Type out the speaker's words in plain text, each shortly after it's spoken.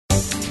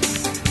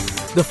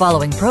The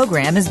following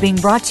program is being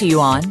brought to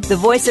you on the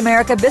Voice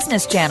America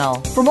Business Channel.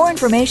 For more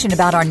information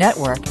about our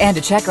network and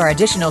to check our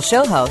additional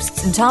show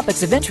hosts and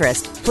topics of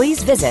interest,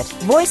 please visit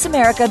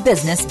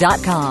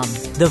voiceamericabusiness.com.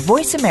 The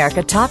Voice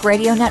America Talk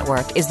Radio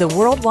Network is the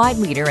worldwide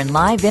leader in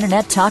live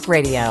Internet talk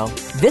radio.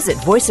 Visit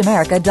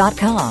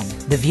voiceamerica.com.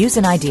 The views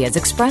and ideas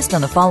expressed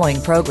on the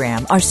following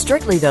program are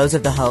strictly those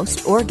of the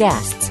host or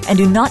guests and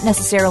do not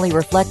necessarily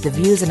reflect the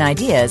views and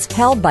ideas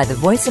held by the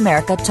Voice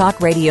America Talk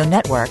Radio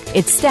Network,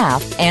 its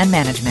staff, and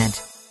management.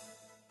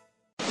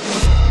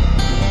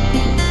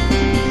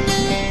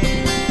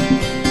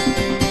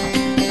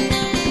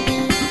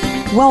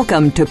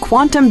 Welcome to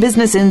Quantum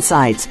Business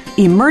Insights,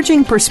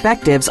 emerging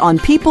perspectives on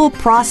people,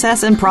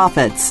 process, and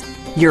profits.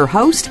 Your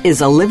host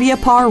is Olivia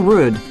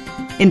Parr-Rudd.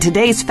 In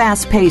today's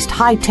fast-paced,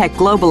 high-tech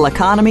global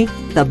economy,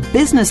 the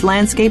business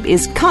landscape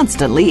is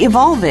constantly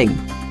evolving.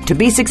 To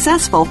be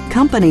successful,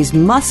 companies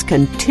must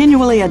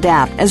continually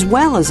adapt as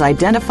well as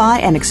identify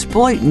and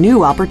exploit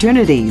new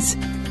opportunities.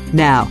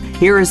 Now,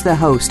 here is the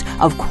host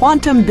of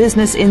Quantum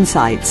Business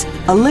Insights,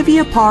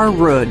 Olivia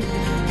Parr-Rudd.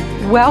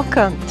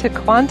 Welcome to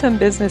Quantum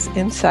Business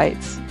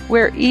Insights,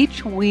 where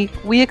each week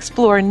we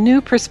explore new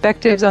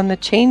perspectives on the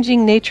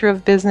changing nature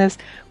of business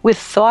with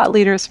thought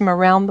leaders from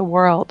around the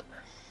world,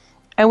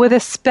 and with a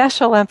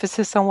special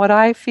emphasis on what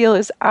I feel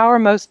is our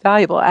most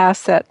valuable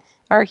asset,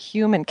 our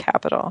human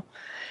capital.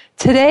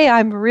 Today,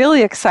 I'm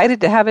really excited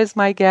to have as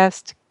my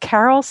guest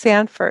Carol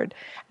Sanford,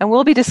 and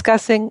we'll be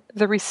discussing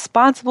the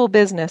responsible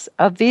business,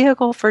 a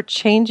vehicle for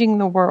changing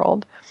the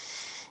world.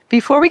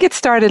 Before we get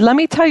started, let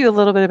me tell you a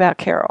little bit about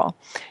Carol.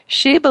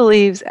 She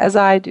believes, as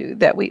I do,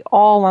 that we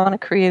all want to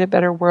create a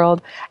better world,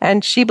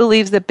 and she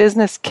believes that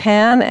business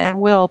can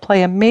and will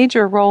play a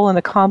major role in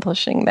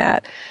accomplishing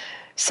that.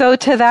 So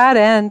to that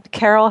end,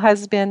 Carol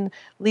has been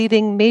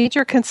leading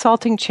major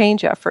consulting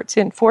change efforts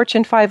in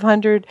Fortune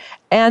 500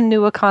 and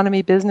new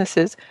economy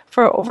businesses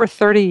for over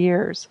 30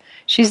 years.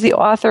 She's the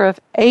author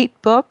of 8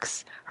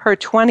 books. Her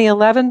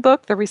 2011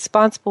 book, The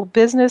Responsible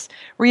Business,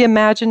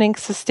 Reimagining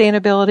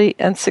Sustainability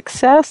and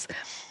Success,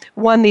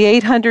 won the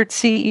 800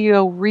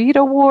 CEO Read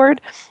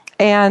Award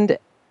and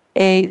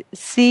a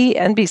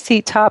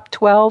CNBC Top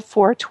 12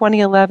 for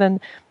 2011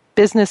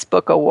 Business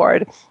Book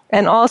Award,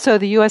 and also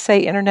the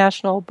USA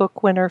International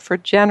Book winner for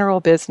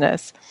General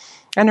Business.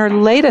 And her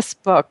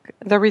latest book,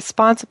 The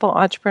Responsible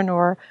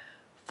Entrepreneur,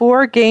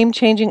 4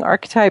 Game-Changing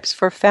Archetypes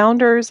for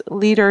Founders,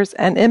 Leaders,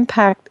 and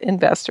Impact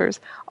Investors,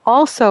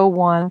 also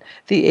won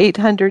the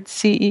 800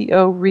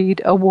 CEO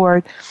Read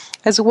Award,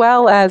 as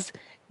well as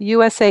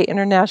USA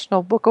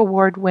International Book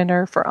Award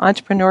winner for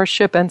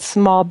entrepreneurship and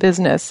small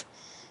business.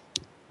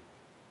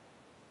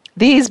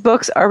 These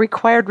books are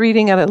required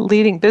reading at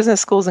leading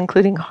business schools,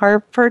 including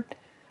Harvard,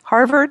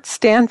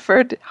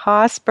 Stanford,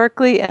 Haas,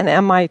 Berkeley, and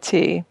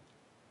MIT.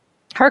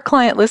 Her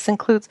client list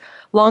includes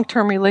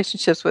long-term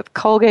relationships with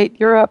Colgate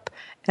Europe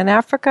and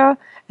Africa,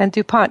 and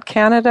DuPont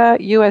Canada,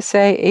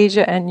 USA,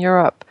 Asia, and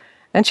Europe.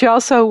 And she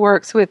also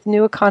works with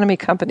new economy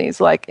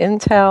companies like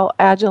Intel,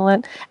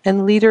 Agilent,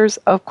 and leaders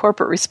of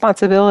corporate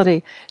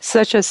responsibility,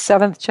 such as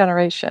Seventh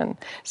Generation.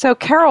 So,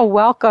 Carol,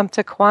 welcome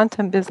to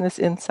Quantum Business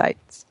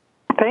Insights.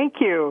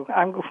 Thank you.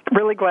 I'm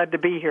really glad to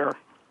be here.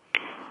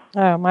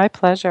 Oh, my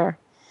pleasure.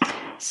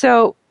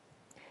 So,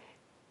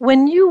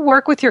 when you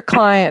work with your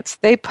clients,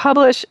 they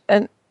publish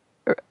a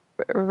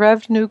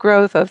revenue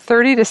growth of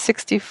 30 to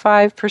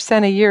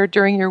 65% a year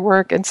during your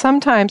work, and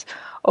sometimes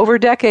over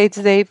decades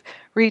they've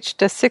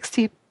reached a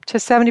 60 to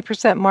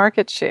 70%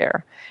 market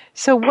share.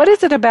 So what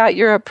is it about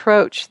your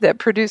approach that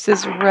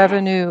produces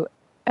revenue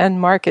and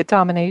market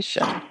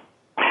domination?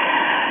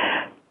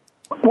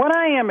 What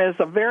I am is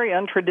a very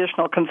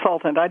untraditional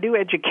consultant. I do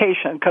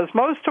education because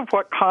most of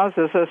what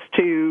causes us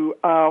to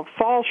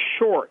fall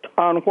short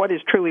on what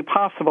is truly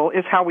possible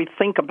is how we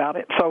think about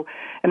it. So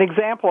an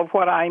example of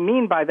what I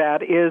mean by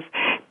that is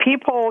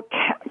people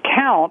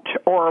count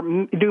or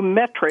do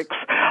metrics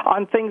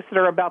on things that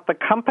are about the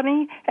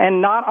company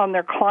and not on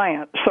their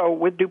client. So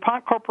with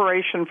DuPont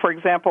Corporation, for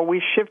example,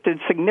 we shifted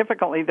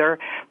significantly their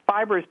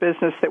fibers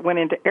business that went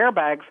into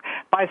airbags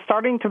by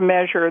starting to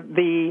measure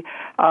the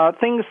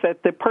things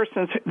that the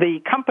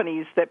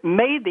companies that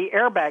made the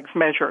airbags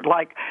measured,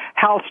 like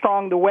how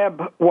strong the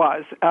web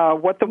was,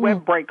 what the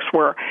web breaks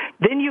were.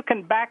 Then you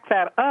can back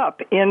that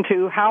up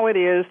into how it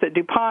is that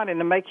DuPont, in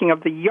the making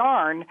of the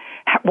yarn,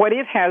 what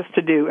it has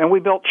to do. And we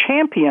built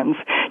champions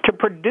to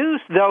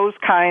produce those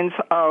kinds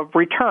of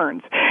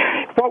returns.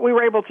 What we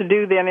were able to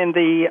do then in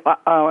the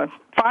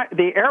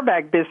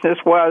airbag business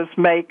was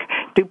make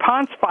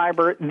DuPont's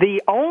fiber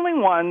the only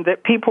one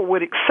that people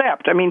would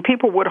accept. I mean,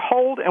 people would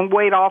hold and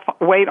wait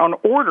on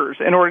orders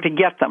in order to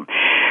get them.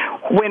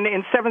 When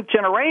in Seventh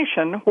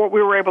Generation, what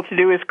we were able to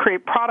do is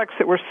create products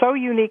that were so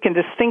unique and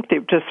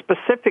distinctive to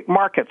specific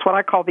markets, what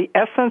I call the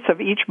essence of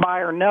each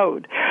buyer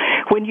node.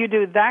 When you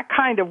do that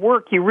kind of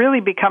work, you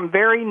really become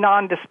very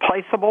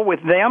non-displaceable with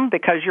them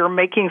because you're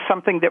making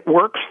something that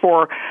works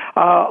for,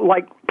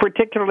 like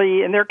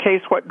particularly in their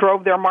case, what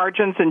drove their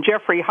margins. And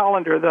Jeffrey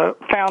Hollander, the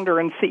founder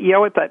and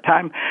CEO at that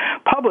time,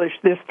 published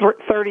this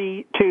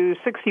 30 to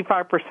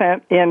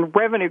 65% in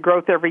revenue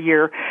growth every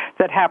year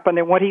that happened.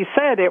 And what he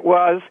said, it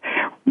was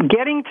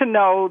getting to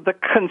know the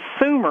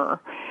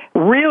consumer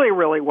really,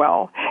 really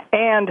well,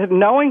 and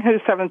knowing who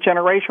Seventh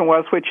Generation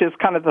was, which is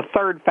kind of the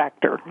third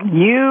factor.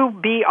 You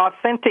be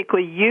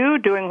authentically you,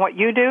 doing what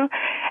you do,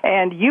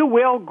 and you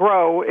will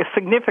grow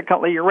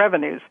significantly your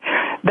revenues.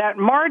 That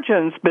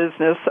margins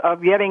business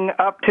of getting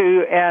up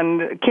to,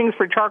 and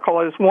Kingsford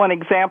Charcoal is one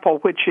example,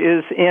 which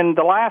is in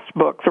the last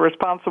book, The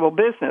Responsible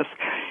Business.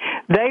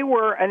 They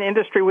were an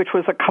industry which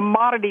was a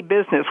commodity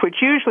business, which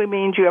usually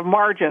means you have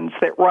margins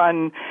that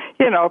run,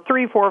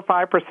 3, 4,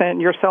 5%,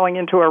 and you're selling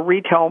into a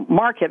retail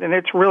market, and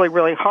it's really,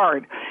 really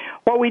hard.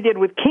 What we did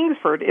with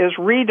Kingsford is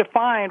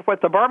redefine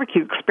what the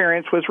barbecue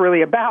experience was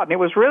really about, and it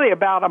was really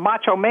about a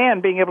macho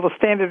man being able to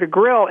stand at a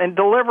grill and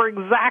deliver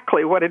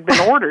exactly what had been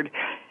ordered,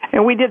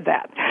 and we did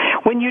that.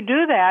 When you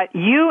do that,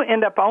 you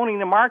end up owning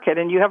the market,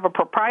 and you have a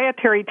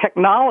proprietary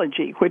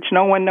technology which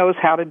no one knows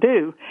how to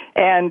do,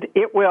 and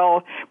it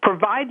will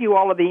provide you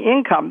all of the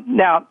income.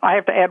 Now, I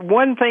have to add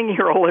one thing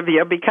here,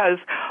 Olivia, because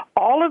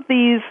all of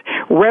these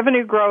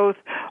revenue growth,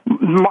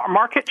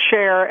 market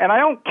share, and I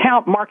don't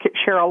count market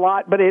share a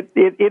lot, but it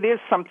is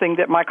something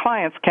that my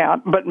clients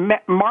count, but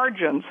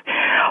margins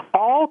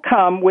all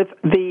come with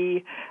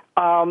the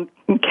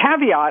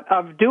caveat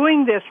of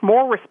doing this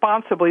more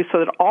responsibly so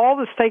that all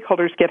the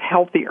stakeholders get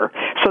healthier.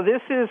 So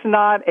this is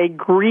not a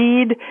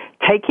greed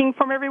taking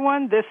from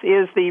everyone. This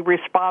is the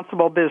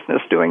responsible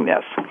business doing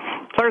this. So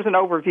there's an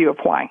overview of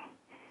why.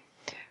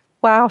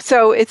 Wow.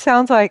 So it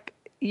sounds like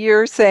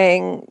you're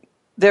saying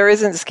there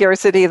isn't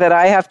scarcity that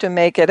I have to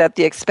make it at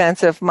the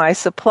expense of my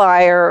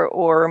supplier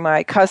or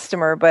my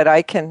customer, but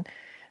I can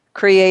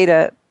create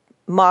a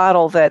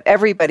model that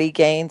everybody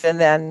gains, and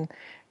then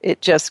it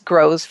just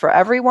grows for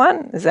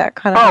everyone? Is that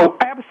kind of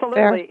absolutely.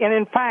 fair? And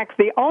in fact,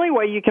 the only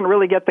way you can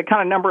really get the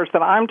kind of numbers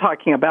that I'm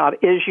talking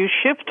about is you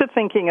shift to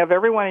thinking of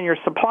everyone in your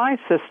supply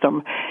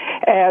system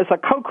as a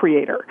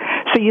co-creator.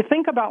 So you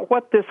think about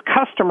what this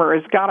customer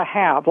has got to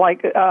have,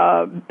 like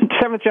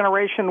Seventh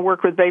Generation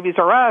worked with Babies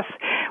R Us,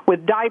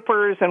 with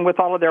diapers and with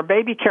all of their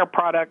baby care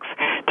products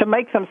to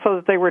make them so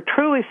that they were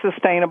truly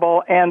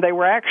sustainable and they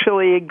were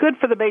actually good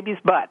for the baby's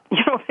butt.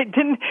 They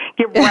didn't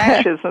give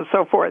rashes and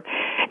so forth.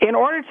 In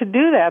order to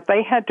do that,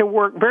 they had to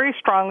work very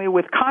strongly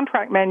with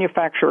contract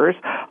manufacturers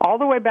all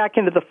the way back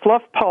into the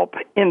fluff pulp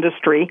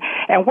industry.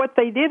 And what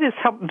they did is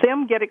help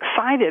them get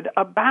excited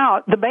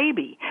about the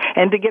baby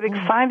and to get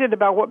excited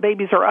about what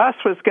Babies R Us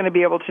was going to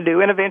be able to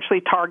do, and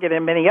eventually Target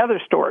and many other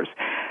stores.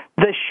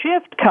 The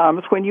shift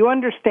comes when you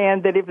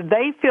understand that if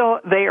they feel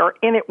they are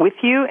in it with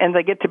you and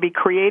they get to be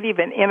creative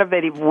and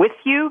innovative with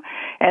you,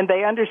 and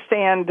they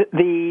understand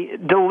the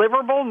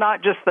deliverable,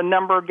 not just the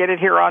number, get it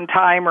here on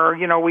time, or,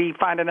 we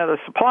find another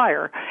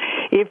supplier.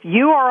 If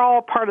you are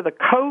all part of the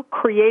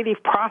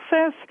co-creative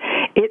process,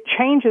 it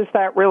changes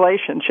that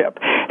relationship.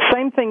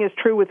 Same thing is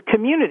true with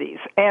communities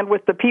and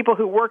with the people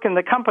who work in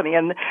the company.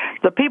 And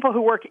the people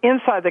who work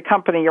inside the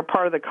company are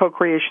part of the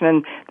co-creation,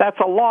 and that's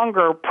a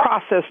longer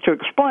process to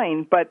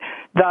explain. But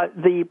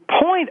the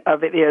point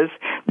of it is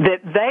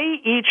that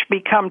they each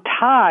become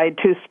tied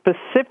to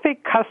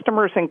specific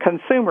customers and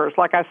consumers.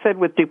 Like I said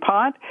with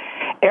DuPont,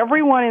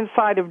 everyone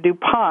inside of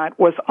DuPont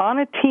was on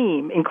a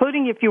team,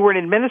 including if you were an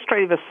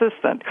administrative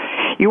assistant.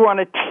 You were on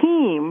a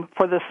team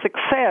for the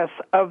success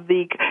of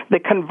the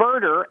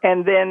converter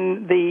and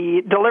then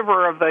the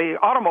deliverer of the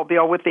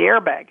automobile with the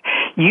airbag.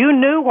 You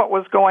knew what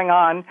was going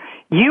on.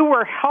 You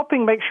were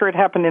helping make sure it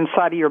happened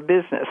inside of your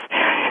business.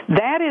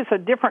 That is a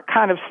different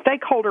kind of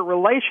stakeholder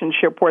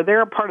relationship where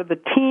they're a part of the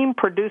team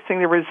producing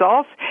the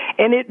results,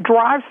 and it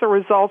drives the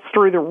results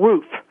through the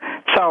roof.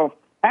 So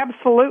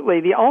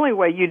absolutely, the only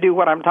way you do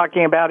what I'm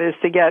talking about is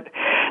to get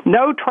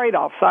no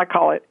trade-offs, I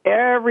call it.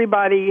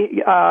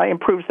 Everybody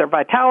improves their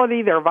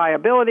vitality, their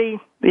viability,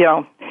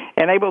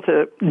 and able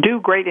to do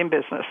great in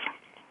business.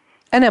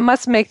 And it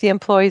must make the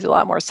employees a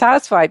lot more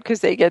satisfied because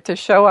they get to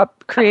show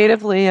up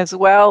creatively as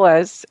well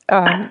as,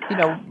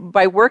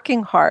 by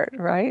working hard,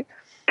 right?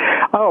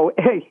 Oh,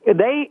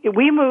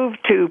 we moved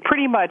to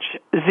pretty much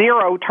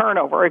zero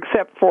turnover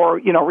except for,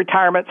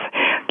 retirements.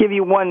 Give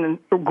you one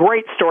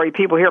great story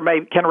people here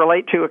can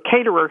relate to. A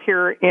caterer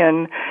here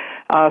in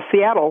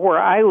Seattle,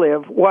 where I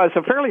live, was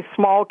a fairly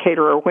small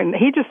caterer when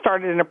he just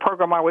started in a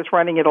program I was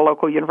running at a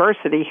local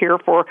university here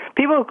for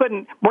people who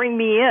couldn't bring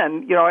me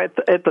in,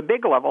 at the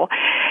big level.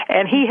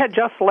 And he had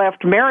just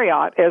left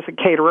Marriott as a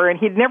caterer, and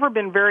he'd never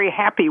been very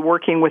happy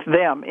working with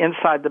them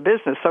inside the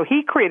business. So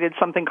he created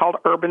something called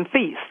Urban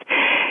Feast.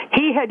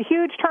 He had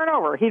huge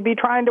turnover. He'd be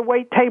trying to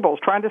wait tables,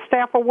 trying to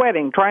staff a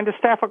wedding, trying to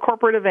staff a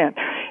corporate event,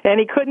 and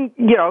he couldn't,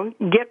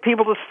 get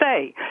people to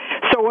stay.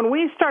 So so when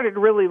we started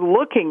really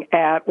looking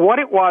at what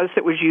it was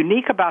that was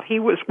unique about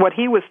what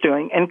he was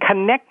doing and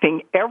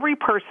connecting every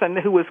person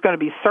who was going to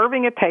be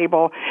serving a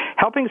table,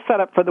 helping set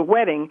up for the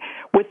wedding,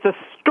 with the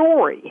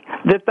story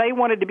that they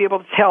wanted to be able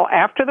to tell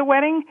after the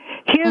wedding,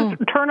 his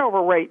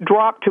turnover rate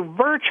dropped to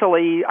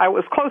virtually, I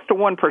was close to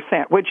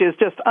 1%, which is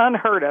just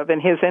unheard of in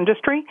his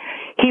industry.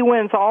 He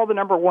wins all the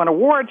number one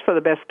awards for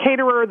the best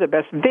caterer, the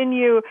best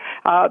venue,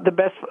 the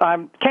best,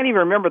 can't even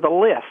remember the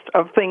list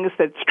of things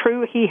that's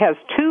true. He has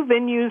 2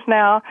 venues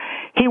now.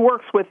 He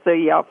works with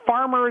the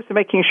farmers,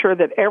 making sure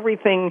that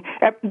everything,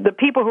 the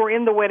people who are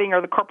in the wedding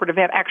or the corporate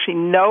event actually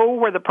know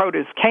where the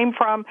produce came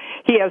from.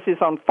 He has his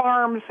own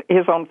farms,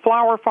 his own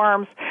flower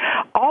farms.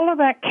 All of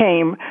that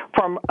came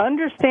from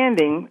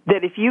understanding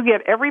that if you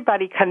get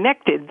everybody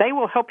connected, they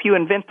will help you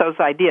invent those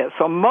ideas.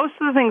 So most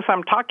of the things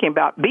I'm talking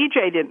about,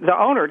 BJ, the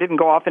owner, didn't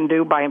go off and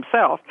do by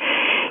himself.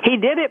 He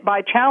did it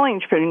by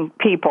challenging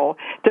people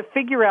to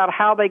figure out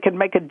how they could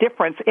make a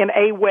difference in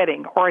a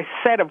wedding or a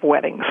set of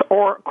weddings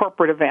or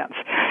corporate events.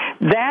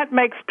 That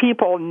makes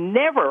people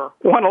never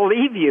want to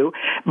leave you,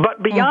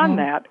 but beyond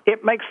that,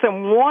 it makes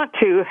them want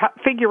to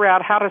figure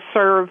out how to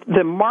serve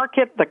the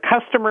market, the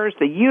customers,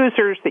 the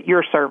users that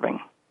you're serving.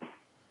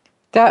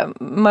 That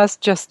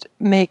must just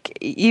make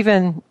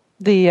even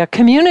the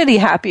community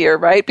happier,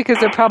 right? Because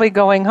they're probably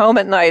going home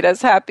at night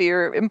as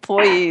happier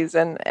employees,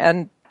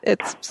 and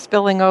it's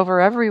spilling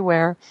over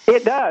everywhere.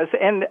 It does.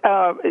 And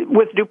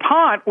with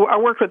DuPont, I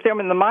worked with them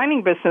in the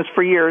mining business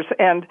for years,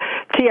 and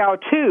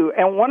TiO2.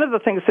 And one of the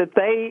things that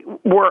they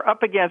were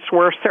up against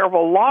were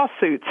several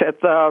lawsuits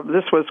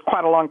this was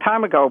quite a long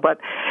time ago, but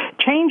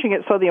changing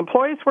it so the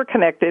employees were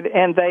connected,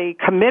 and they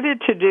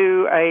committed to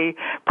do a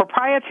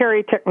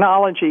proprietary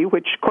technology,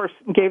 which, of course,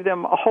 gave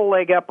them a whole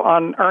leg up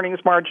on earnings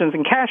margins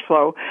and cash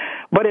flow,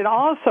 but it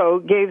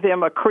also gave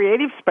them a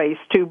creative space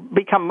to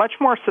become much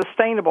more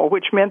sustainable,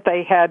 which meant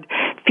they had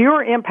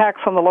fewer impacts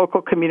on the local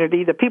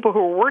community. The people who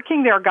were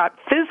working there got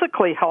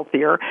physically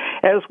healthier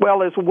as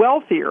well as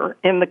wealthier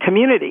in the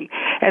community.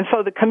 And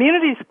so the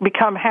communities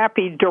become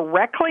happy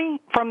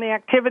directly from the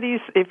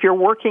activities if you're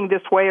working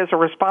this way as a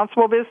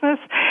responsible business,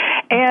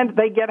 and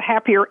they get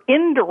happier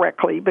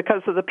indirectly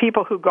because of the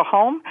people who go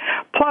home.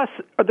 Plus,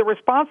 the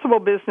responsible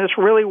business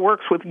really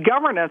works with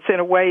governance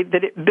in a way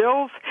that it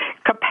builds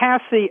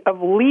capacity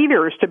of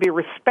leaders to be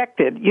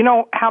respected. You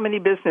know how many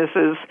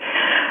businesses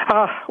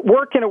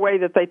work in a way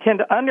that they tend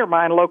to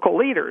undermine local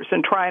leaders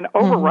and try and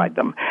override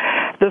them.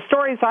 The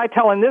stories I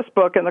tell in this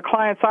book and the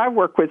clients I've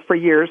worked with for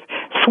years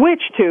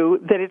switch to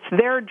that it's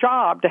their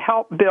job to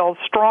help build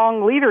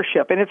strong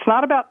leadership. And it's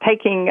not about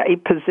taking a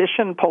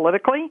position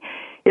politically.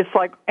 It's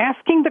like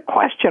asking the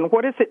question,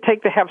 what does it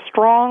take to have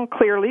strong,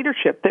 clear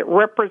leadership that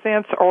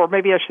represents, or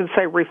maybe I should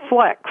say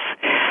reflects,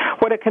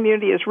 what a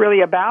community is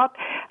really about?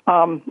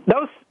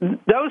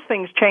 Those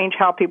things change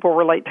how people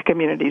relate to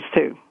communities,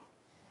 too.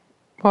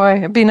 Boy,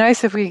 it'd be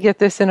nice if we could get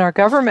this in our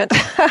government.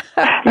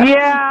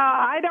 Yeah,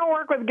 I don't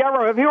work with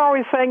government. You're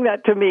always saying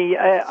that to me.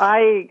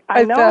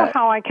 I know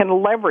how I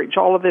can leverage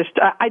all of this.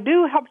 I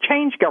do help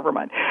change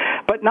government,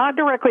 but not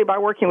directly by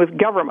working with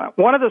government.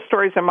 One of the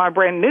stories in my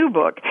brand new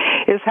book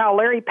is how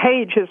Larry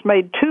Page has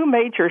made 2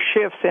 major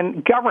shifts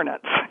in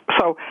governance.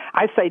 So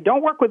I say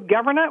don't work with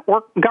government,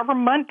 work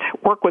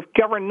with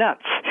governance.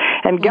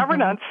 And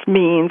governance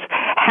means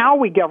how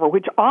we govern,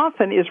 which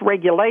often is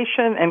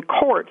regulation and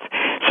courts.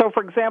 So,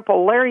 for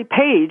example, Larry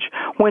Page,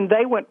 when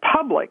they went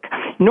public,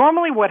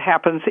 normally what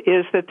happens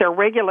is that they're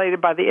regulated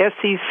by the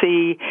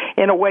SEC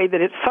in a way that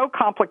it's so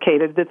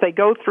complicated that they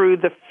go through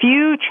the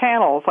few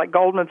channels like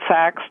Goldman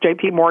Sachs,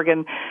 JP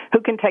Morgan, who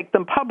can take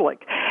them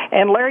public.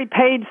 And Larry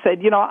Page said,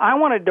 I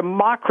want to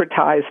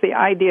democratize the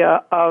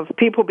idea of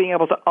people being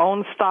able to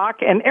own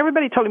stock. And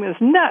everybody told him it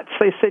was nuts.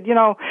 They said,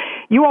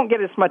 you won't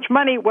get as much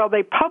money. Well,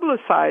 they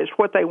publicized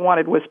what they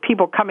wanted was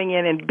people coming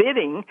in and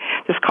bidding.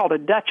 It's called a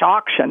Dutch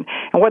auction.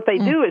 And what they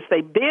do is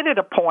they bid at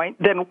a point,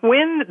 then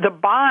when the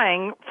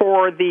buying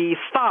for the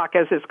stock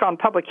as it's gone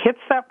public hits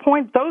that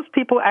point, those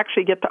people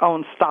actually get to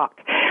own stock.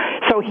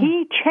 So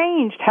he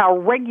changed how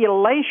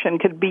regulation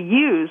could be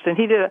used, and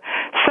he did a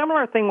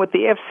similar thing with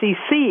the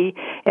FCC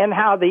and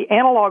how the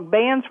analog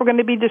bands were going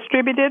to be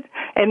distributed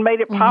and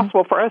made it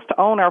possible for us to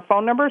own our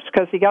phone numbers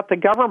because he got the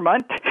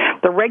government,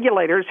 the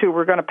regulators who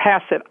were going to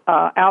pass it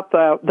out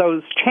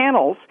those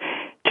channels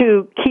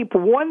to keep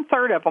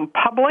 1/3 of them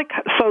public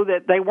so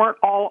that they weren't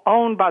all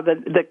owned by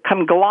the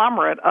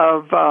conglomerate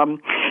of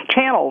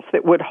channels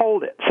that would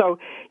hold it. So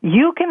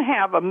you can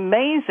have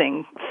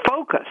amazing,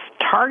 focused,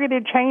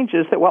 targeted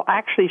changes that will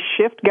actually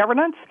shift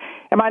governance.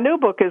 And my new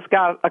book has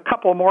got a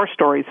couple more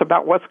stories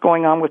about what's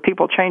going on with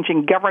people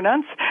changing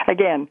governance.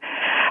 Again,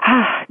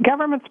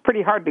 government's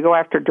pretty hard to go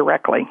after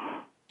directly.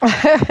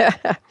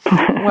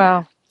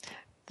 Wow,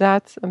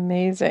 that's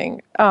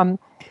amazing.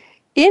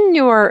 In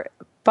your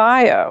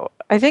bio,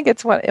 I think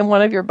it's in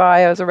one of your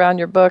bios around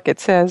your book, it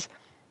says,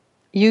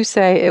 you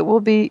say it will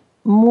be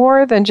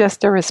more than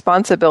just a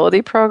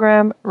responsibility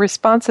program.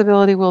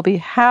 Responsibility will be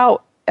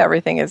how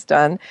everything is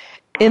done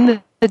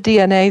in the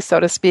DNA, so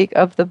to speak,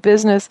 of the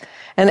business,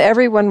 and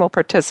everyone will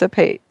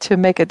participate to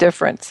make a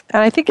difference.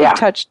 And I think you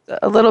touched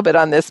a little bit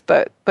on this,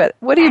 but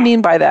what do you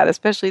mean by that,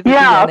 especially the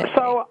DNA?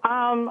 So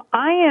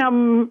I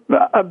am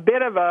a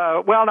bit of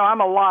I'm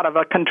a lot of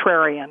a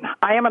contrarian.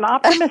 I am an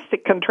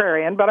optimistic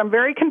contrarian, but I'm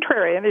very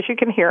contrarian, as you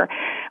can hear.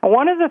 And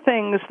one of the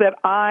things that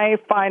I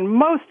find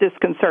most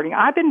disconcerting,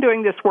 I've been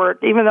doing this work,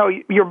 even though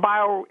your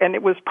bio, and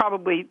it was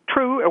probably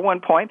true at one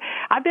point,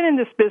 I've been in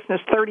this business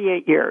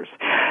 38 years.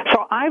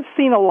 So I've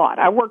seen a lot.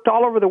 I've worked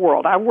all over the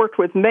world. I've worked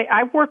with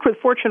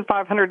Fortune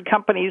 500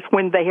 companies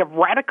when they have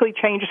radically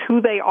changed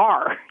who they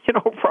are,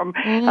 from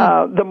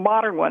the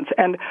modern ones.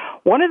 And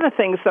one of the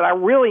things that I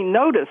really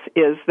notice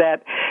is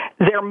that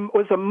there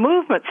was a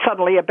movement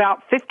suddenly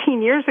about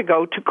 15 years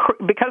ago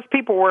because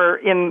people were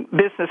in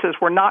businesses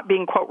were not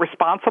being, quote,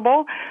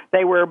 responsible.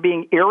 They were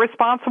being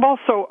irresponsible.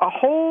 So a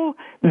whole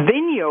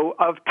venue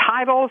of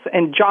titles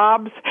and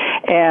jobs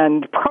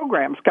and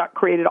programs got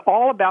created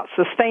all about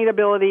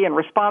sustainability and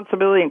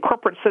responsibility and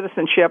corporate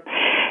citizenship.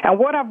 And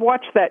what I've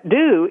watched that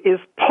do is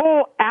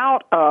pull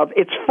out of,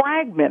 it's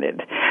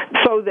fragmented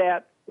so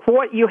that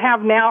what you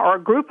have now are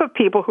a group of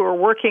people who are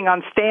working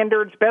on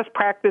standards, best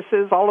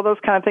practices, all of those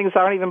kind of things I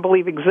don't even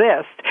believe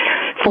exist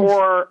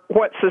for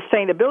what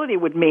sustainability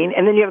would mean.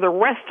 And then you have the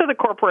rest of the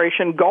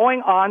corporation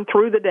going on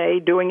through the day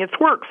doing its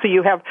work. So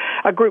you have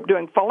a group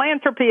doing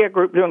philanthropy, a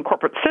group doing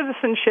corporate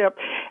citizenship,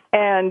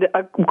 and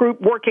a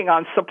group working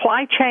on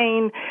supply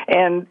chain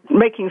and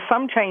making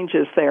some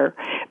changes there.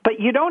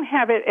 But you don't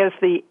have it as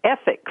the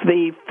ethic,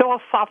 the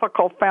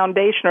philosophical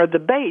foundation or the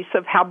base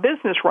of how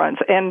business runs.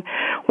 And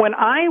when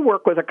I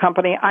work with a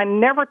company, I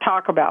never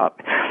talk about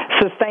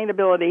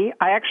sustainability.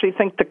 I actually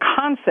think the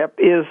concept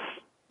is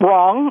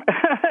wrong,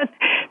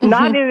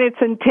 not in its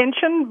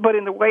intention, but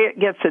in the way it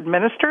gets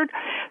administered.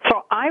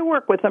 So I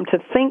work with them to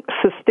think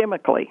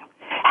systemically.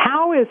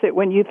 How is it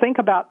when you think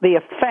about the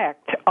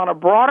effect on a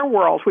broader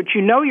world, which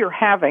you're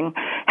having,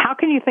 how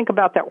can you think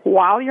about that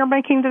while you're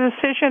making the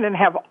decision and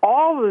have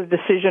all the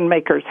decision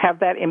makers have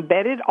that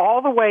embedded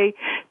all the way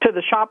to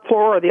the shop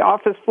floor or the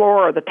office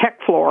floor or the tech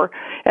floor,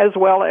 as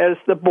well as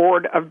the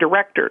board of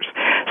directors?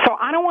 So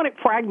I don't want it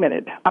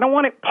fragmented. I don't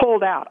want it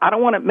pulled out. I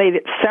don't want it made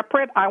it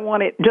separate. I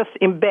want it just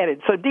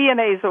embedded. So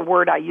DNA is a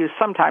word I use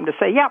sometimes to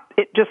say,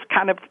 it just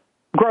kind of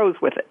grows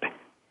with it.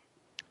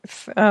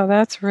 Oh,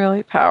 that's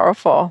really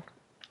powerful.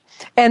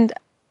 And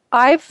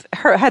I've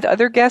had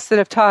other guests that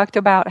have talked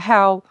about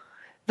how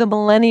the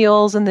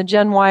millennials and the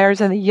Gen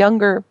Yers and the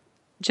younger,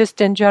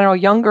 just in general,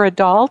 younger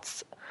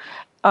adults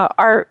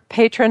are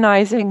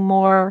patronizing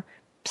more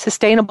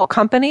sustainable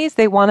companies.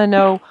 They want to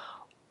know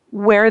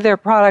where their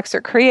products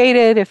are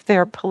created, if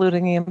they're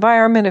polluting the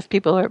environment, if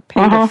people are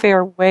paid a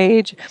fair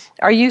wage.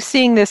 Are you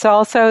seeing this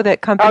also,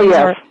 that companies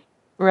are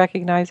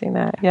recognizing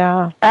that?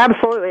 Yeah.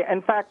 Absolutely.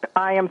 In fact,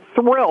 I am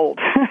thrilled.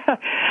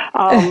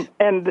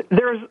 And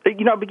there's,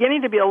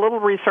 beginning to be a little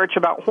research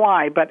about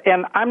why,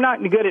 and I'm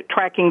not good at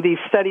tracking these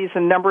studies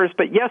and numbers,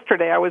 but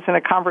yesterday I was in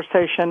a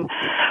conversation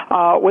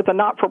with a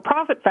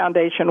not-for-profit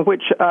foundation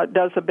which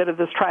does a bit of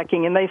this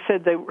tracking, and they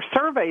said the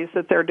surveys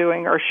that they're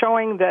doing are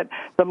showing that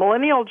the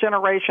millennial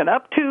generation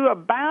up to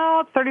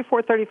about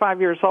 34, 35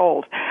 years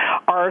old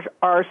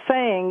are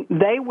saying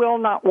they will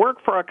not work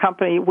for a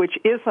company which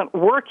isn't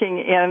working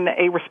in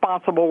a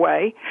responsible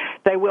way.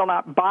 They will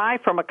not buy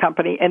from a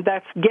company, and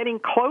that's getting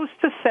close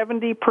to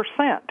 70%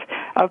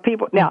 of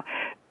people. Now,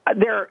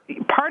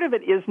 part of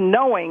it is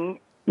knowing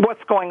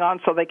what's going on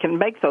so they can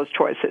make those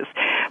choices.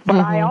 But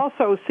I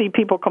also see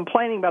people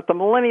complaining about the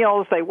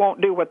millennials. They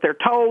won't do what they're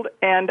told,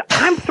 and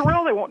I'm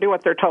thrilled they won't do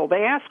what they're told.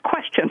 They ask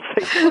questions.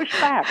 They push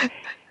back.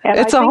 And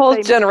it's a whole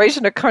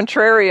generation of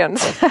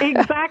contrarians.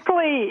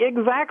 Exactly.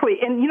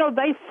 And,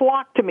 they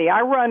flock to me.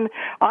 I run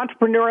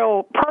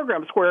entrepreneurial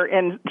programs where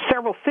in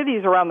several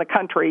cities around the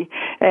country,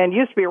 and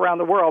used to be around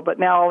the world, but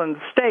now in the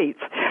States,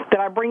 that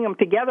I bring them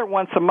together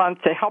once a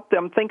month to help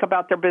them think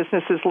about their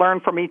businesses, learn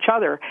from each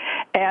other.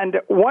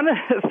 And one of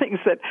the things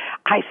that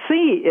I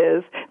see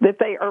is that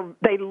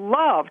they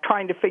love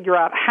trying to figure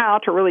out how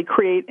to really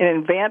create and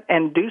invent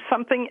and do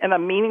something in a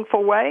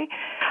meaningful way.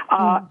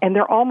 And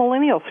they're all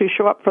millennials who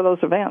show up for those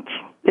events.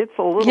 It's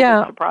a little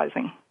bit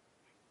surprising.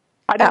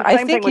 I do the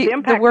same thing with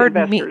impact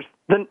investors.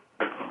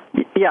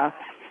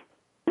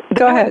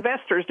 Go ahead.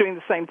 Investors doing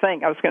the same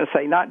thing, I was going to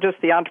say, not just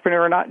the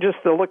entrepreneur, not just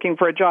the looking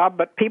for a job,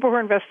 but people who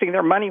are investing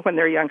their money when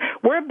they're young.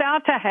 We're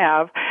about to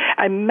have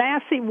a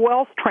massive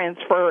wealth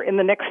transfer in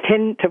the next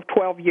 10 to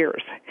 12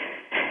 years.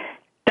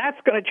 That's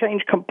going to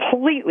change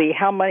completely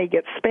how money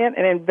gets spent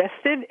and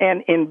invested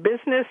and in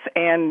business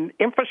and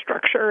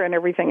infrastructure and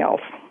everything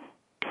else.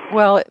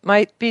 Well, it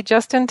might be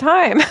just in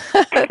time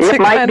to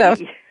kind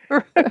of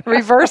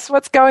reverse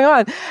what's going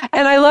on.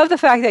 And I love the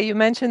fact that you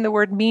mentioned the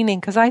word meaning,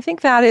 because I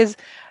think that is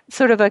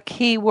sort of a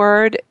key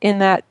word in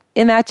that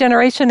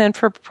generation, and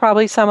for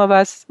probably some of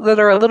us that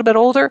are a little bit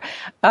older,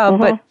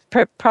 but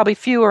probably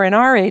fewer in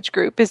our age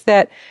group, is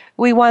that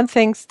we want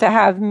things to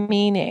have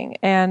meaning.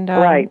 And,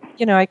 I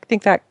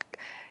think that,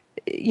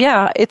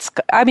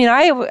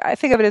 I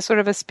think of it as sort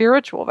of a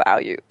spiritual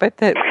value, but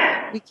that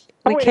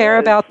We care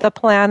about the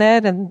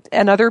planet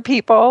and other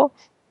people.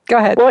 Go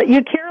ahead. Well,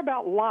 you care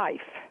about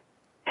life.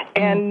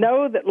 And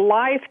know that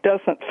life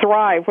doesn't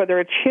thrive, whether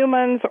it's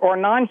humans or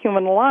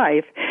non-human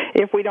life,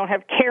 if we don't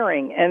have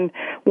caring. And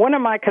one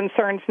of my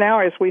concerns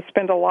now is we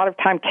spend a lot of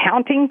time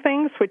counting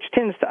things, which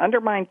tends to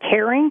undermine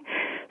caring.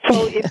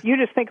 So if you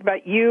just think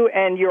about you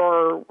and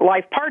your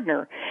life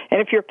partner, and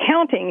if you're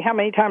counting how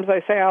many times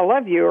they say I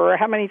love you, or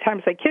how many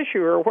times they kiss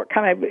you, or what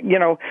kind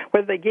of,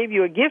 whether they gave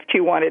you a gift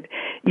you wanted,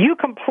 you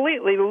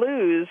completely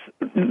lose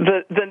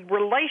the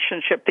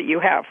relationship that you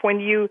have. When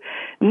you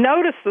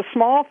notice the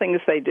small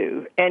things they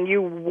do, and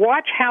you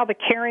watch how the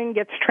caring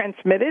gets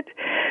transmitted,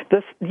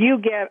 you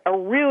get a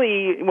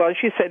really, well, as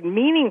you said,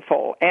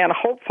 meaningful and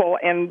hopeful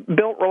and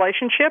built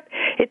relationship.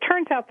 It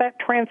turns out that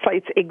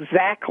translates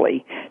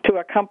exactly to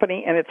a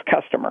company and its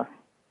customer.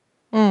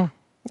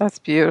 That's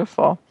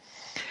beautiful.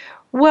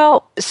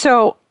 Well,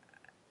 so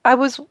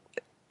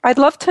I'd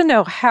love to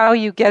know how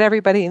you get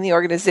everybody in the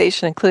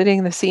organization,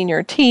 including the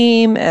senior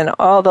team and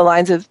all the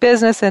lines of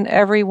business and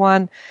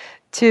everyone,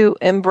 to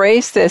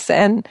embrace this,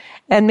 and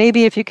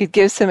maybe if you could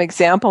give some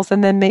examples,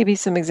 and then maybe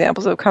some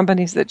examples of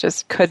companies that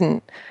just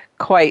couldn't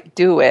quite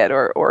do it,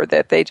 or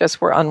that they just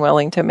were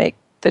unwilling to make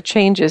the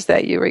changes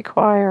that you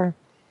require.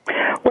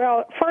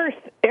 Well, first,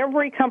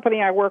 every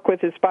company I work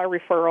with is by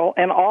referral,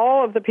 and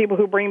all of the people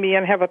who bring me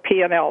in have a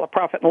P&L, a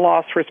profit and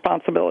loss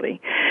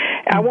responsibility.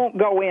 I won't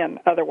go in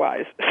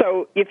otherwise.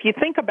 So if you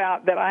think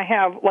about that, I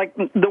have, like,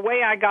 the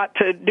way I got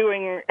to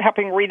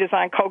helping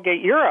redesign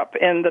Colgate Europe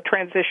in the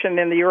transition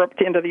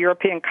into the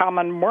European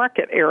Common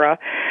Market era,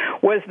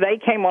 was they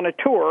came on a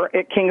tour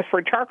at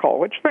Kingsford Charcoal,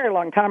 which is a very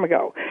long time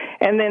ago.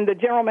 And then the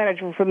general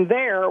manager from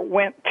there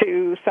went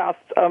to South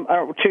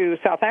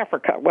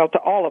Africa, to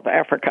all of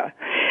Africa.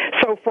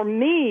 So for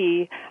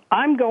me,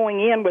 I'm going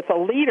in with a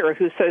leader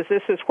who says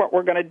this is what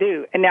we're going to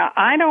do. And now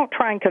I don't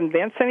try and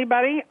convince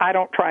anybody. I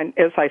don't try,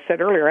 as I said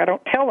earlier, I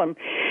don't tell them,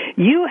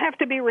 you have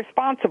to be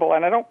responsible,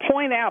 and I don't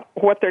point out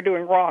what they're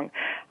doing wrong.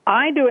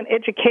 I do an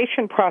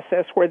education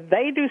process where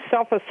they do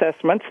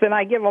self-assessments, then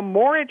I give them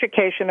more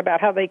education about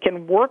how they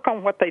can work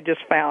on what they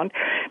just found.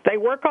 They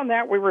work on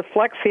that, we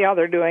reflect, see how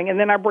they're doing, and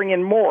then I bring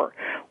in more.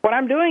 What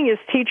I'm doing is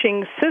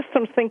teaching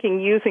systems thinking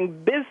using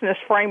business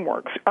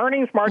frameworks,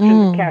 earnings, margins,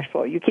 and cash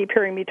flow. You keep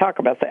hearing me talk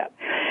about that.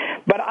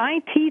 But I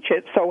teach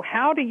it, so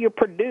how do you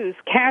produce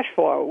cash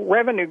flow,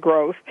 revenue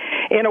growth,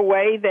 in a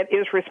way that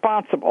is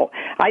responsible?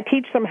 I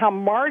teach them how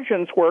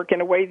margins work in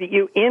a way that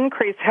you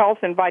increase health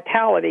and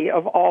vitality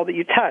of all that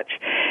you touch.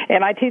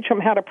 And I teach them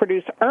how to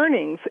produce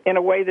earnings in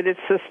a way that is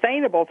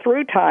sustainable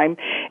through time,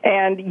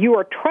 and you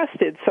are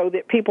trusted so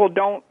that people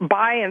don't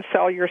buy and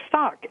sell your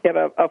stock at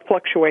a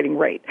fluctuating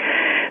rate.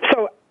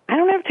 So I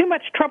don't have too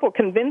much trouble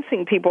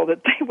convincing people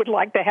that they would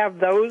like to have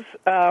those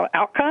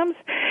outcomes.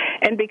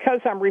 And because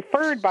I'm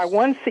referred by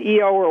one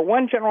CEO or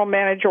one general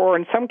manager, or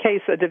in some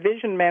case a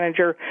division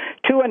manager,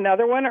 to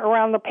another one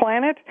around the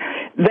planet,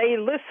 they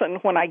listen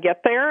when I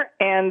get there,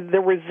 and the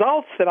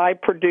results that I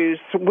produce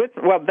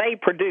they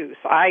produce.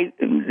 By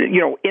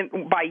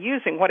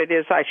using what it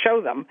is I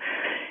show them.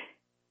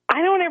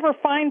 I don't ever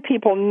find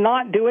people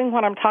not doing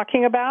what I'm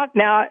talking about.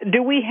 Now,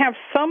 do we have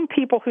some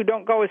people who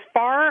don't go as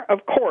far?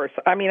 Of course.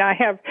 I mean,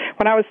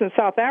 when I was in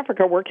South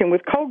Africa working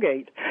with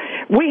Colgate,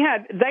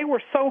 they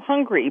were so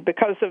hungry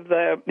because of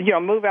the,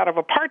 move out of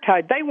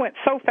apartheid. They went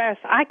so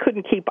fast, I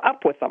couldn't keep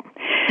up with them.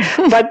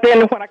 But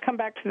then when I come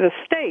back to the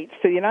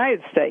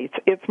United States,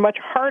 it's much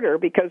harder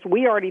because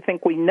we already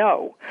think we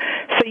know.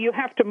 So you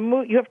have to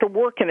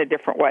work in a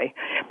different way.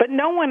 But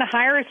no one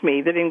hires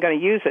me that isn't going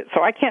to use it.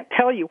 So I can't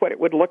tell you what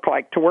it would look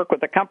like to work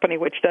with a company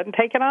which doesn't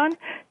take it on,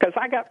 because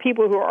I got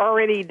people who are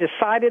already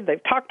decided,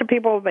 they've talked to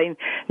people, they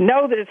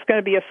know that it's going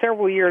to be a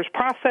several years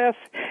process,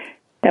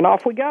 and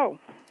off we go.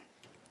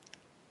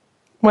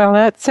 Well,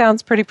 that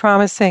sounds pretty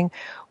promising.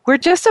 We're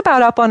just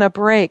about up on a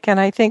break,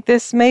 and I think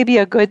this may be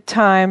a good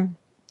time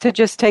to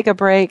just take a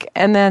break,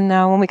 and then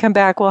when we come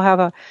back, we'll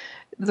have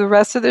the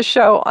rest of the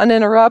show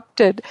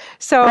uninterrupted.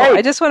 So Great.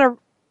 I just want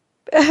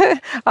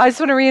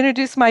to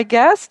reintroduce my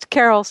guest,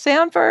 Carol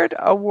Sanford,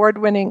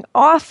 award-winning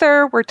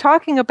author. We're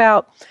talking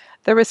about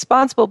the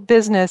responsible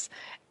business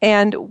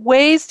and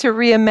ways to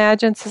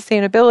reimagine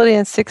sustainability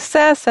and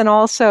success, and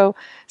also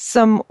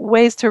some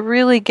ways to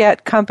really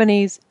get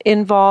companies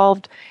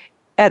involved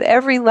at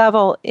every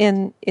level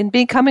in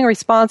becoming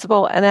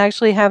responsible and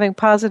actually having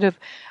positive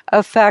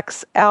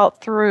effects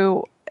out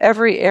through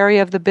every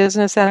area of the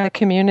business and the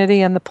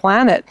community and the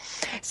planet.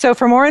 So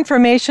for more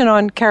information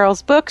on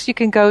Carol's books, you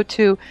can go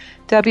to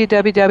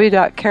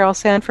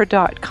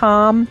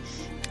www.carolsanford.com,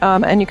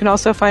 and you can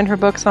also find her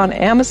books on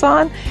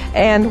Amazon.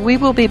 And we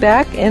will be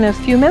back in a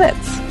few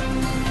minutes.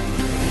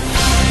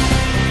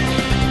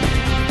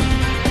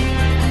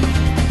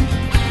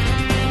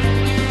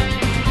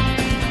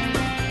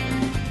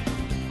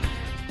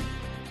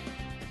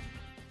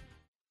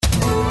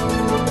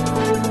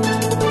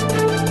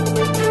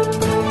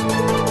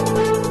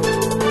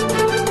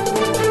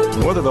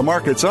 More whether the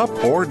market's up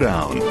or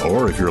down.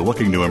 Or if you're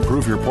looking to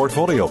improve your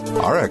portfolio,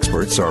 our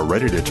experts are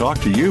ready to talk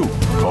to you.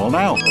 Call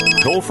now.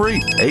 Toll free,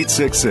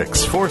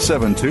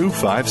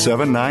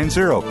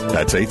 866-472-5790.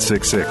 That's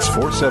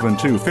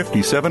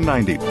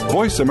 866-472-5790.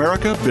 Voice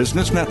America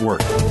Business Network.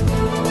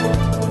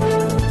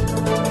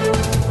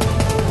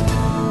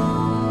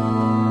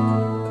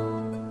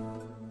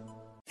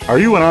 Are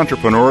you an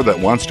entrepreneur that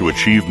wants to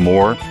achieve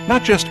more?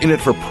 Not just in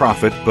it for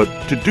profit, but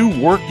to do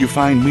work you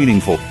find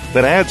meaningful,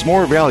 that adds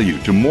more value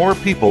to more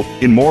people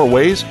in more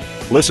ways?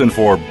 Listen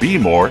for Be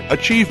More,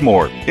 Achieve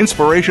More,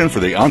 Inspiration for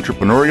the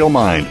Entrepreneurial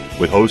Mind.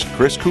 With host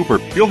Chris Cooper,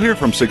 you'll hear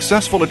from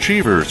successful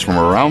achievers from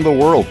around the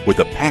world with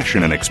the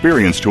passion and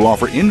experience to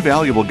offer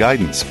invaluable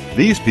guidance.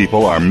 These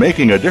people are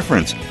making a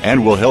difference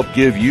and will help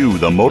give you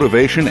the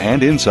motivation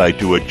and insight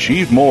to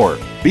achieve more.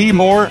 Be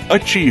More,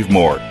 Achieve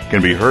More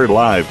can be heard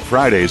live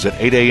Fridays at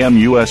 8 a.m.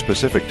 U.S.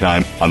 Pacific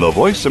Time on the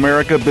Voice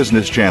America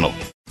Business Channel.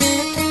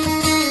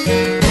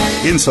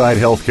 Inside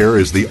Healthcare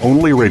is the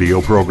only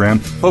radio program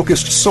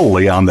focused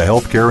solely on the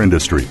healthcare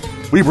industry.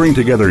 We bring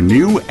together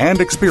new and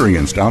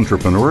experienced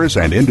entrepreneurs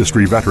and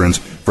industry veterans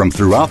from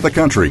throughout the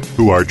country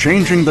who are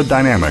changing the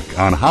dynamic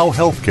on how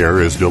healthcare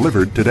is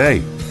delivered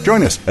today.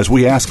 Join us as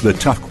we ask the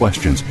tough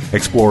questions,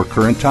 explore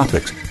current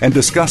topics, and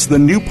discuss the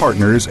new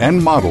partners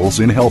and models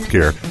in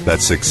healthcare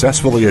that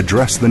successfully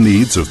address the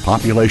needs of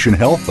population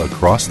health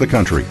across the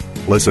country.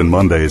 Listen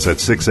Mondays at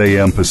 6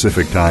 a.m.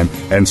 Pacific Time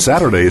and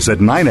Saturdays at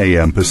 9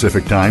 a.m.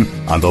 Pacific Time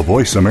on the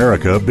Voice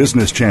America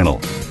Business Channel.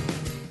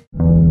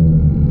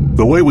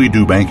 The way we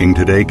do banking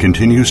today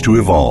continues to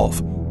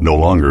evolve. No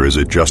longer is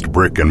it just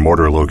brick and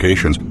mortar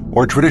locations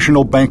or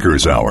traditional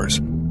banker's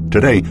hours.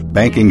 Today,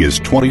 banking is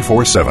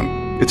 24/7.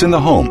 It's in the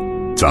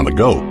home. It's on the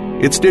go.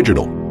 It's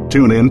digital.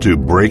 Tune in to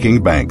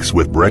Breaking Banks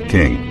with Brett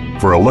King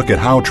for a look at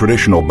how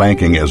traditional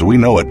banking as we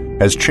know it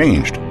has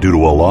changed due to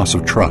a loss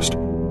of trust,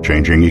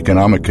 changing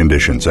economic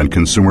conditions and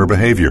consumer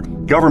behavior,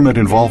 government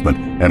involvement,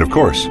 and of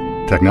course,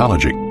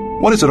 technology.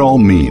 What does it all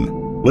mean?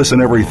 Listen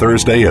every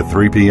Thursday at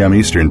 3 p.m.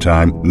 Eastern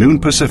Time, noon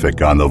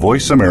Pacific on the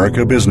Voice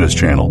America Business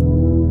Channel.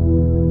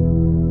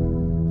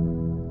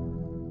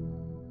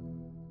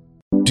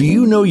 Do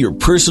you know your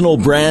personal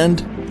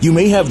brand? You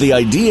may have the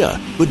idea,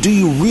 but do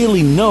you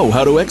really know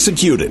how to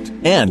execute it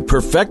and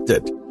perfect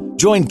it?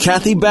 Join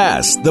Kathy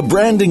Bass, the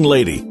branding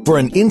lady, for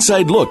an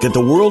inside look at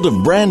the world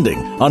of branding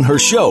on her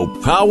show,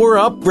 Power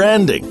Up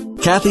Branding.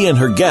 Kathy and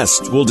her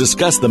guests will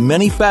discuss the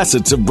many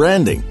facets of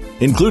branding,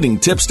 including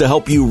tips to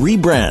help you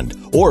rebrand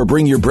or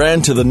bring your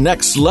brand to the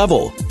next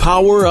level.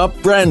 Power Up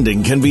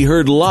Branding can be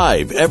heard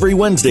live every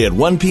Wednesday at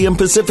 1 p.m.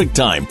 Pacific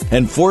Time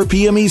and 4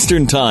 p.m.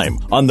 Eastern Time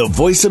on the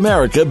Voice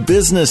America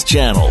Business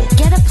Channel.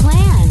 Get a plan.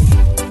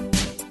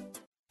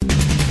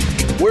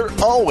 We're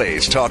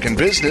always talking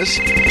business.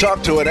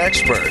 Talk to an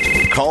expert.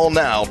 Call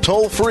now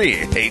toll free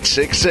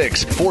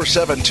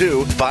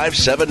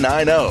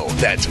 866-472-5790.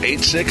 That's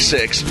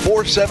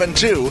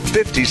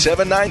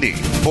 866-472-5790.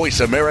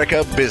 Voice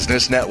America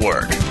Business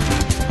Network.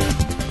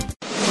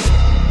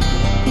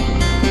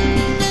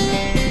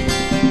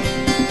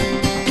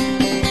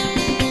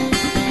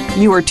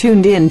 You are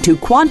tuned in to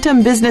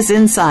Quantum Business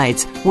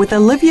Insights with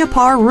Olivia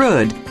Parr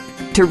Rood.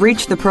 To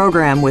reach the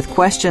program with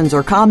questions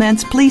or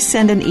comments, please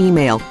send an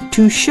email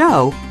to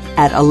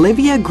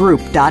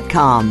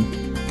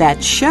show@oliviagroup.com.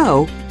 That's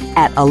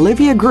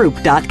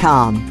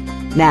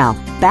show@oliviagroup.com. Now,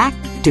 back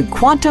to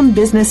Quantum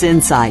Business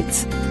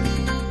Insights.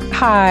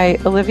 Hi,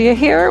 Olivia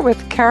here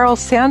with Carol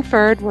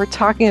Sanford. We're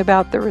talking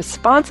about the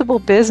responsible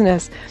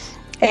business.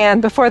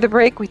 And before the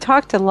break, we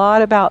talked a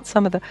lot about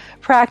some of the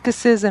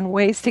practices and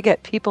ways to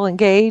get people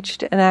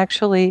engaged and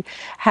actually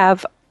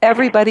have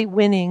everybody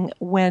winning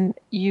when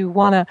you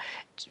want to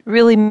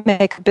really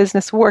make a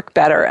business work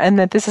better, and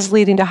that this is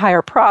leading to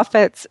higher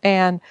profits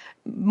and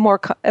more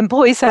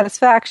employee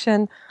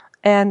satisfaction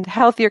and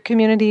healthier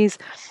communities.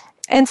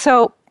 And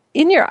so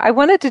I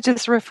wanted to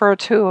just refer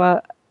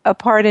to a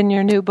part in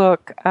your new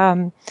book,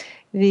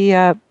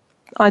 the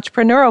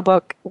entrepreneurial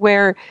book,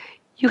 where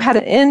you had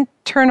an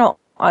internal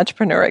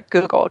entrepreneur at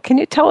Google. Can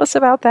you tell us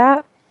about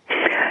that?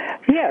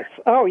 Yes.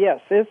 Oh, yes.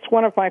 It's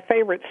one of my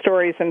favorite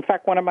stories. In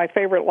fact, one of my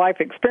favorite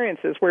life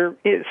experiences. We're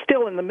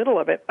still in the middle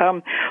of it.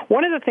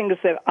 One of the things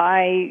that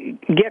I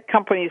get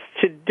companies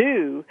to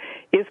do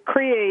is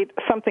create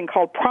something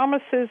called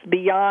Promises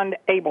Beyond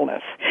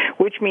Ableness,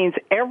 which means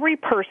every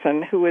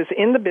person who is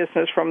in the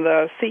business, from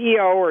the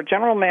CEO or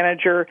general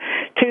manager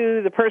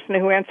to the person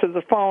who answers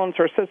the phones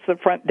or sits at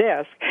the front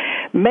desk,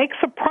 makes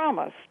a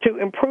promise to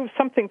improve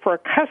something for a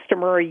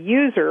customer, a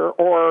user,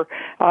 or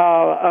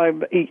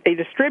a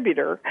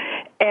distributor,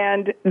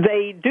 and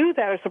they do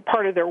that as a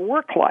part of their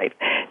work life.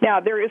 Now,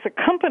 there is a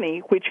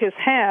company which has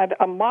had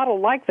a model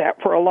like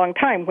that for a long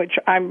time, which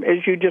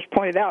as you just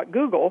pointed out,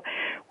 Google,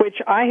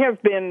 which I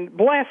have been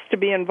blessed to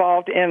be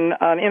involved in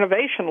an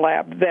innovation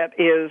lab that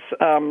is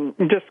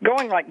just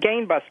going like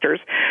gangbusters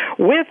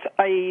with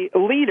a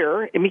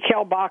leader,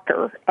 Mikhail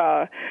Bakker,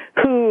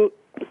 who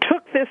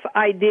took this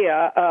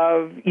idea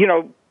of,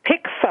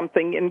 pick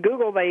something in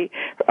Google, they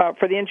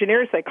for the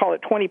engineers they call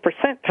it 20%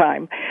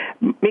 time.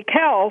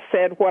 Mikkel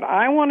said, what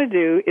I want to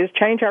do is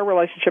change our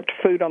relationship to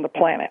food on the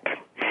planet.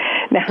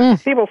 Now,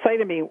 people say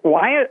to me,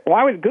 why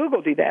would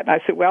Google do that? And I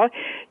said, well,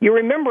 you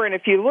remember, and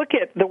if you look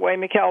at the way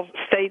Mikkel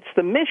states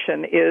the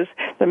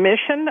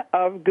mission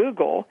of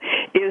Google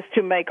is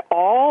to make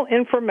all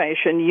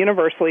information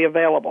universally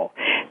available.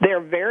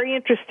 They're very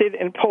interested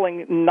in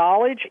pulling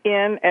knowledge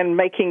in and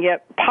making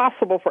it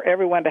possible for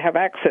everyone to have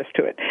access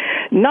to it.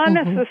 Not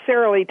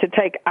necessarily to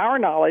take our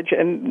knowledge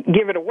and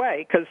give it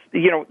away, because,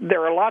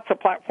 there are lots of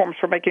platforms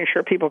for making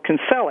sure people can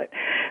sell it.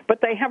 But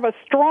they have a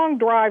strong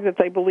drive that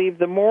they believe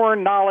the more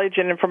knowledge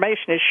and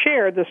information is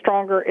shared, the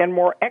stronger and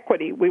more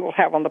equity we will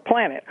have on the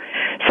planet.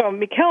 So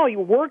Mikkel,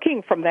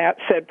 working from that,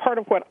 said part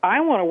of what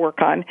I want to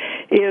work on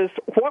is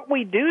what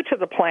we do to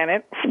the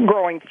planet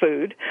growing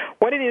food,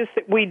 what it is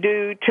that we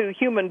do to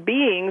human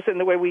beings in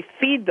the way we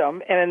feed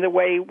them and in the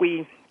way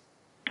we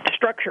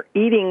structure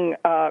eating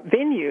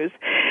venues,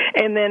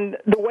 and then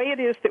the way it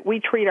is that we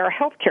treat our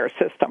healthcare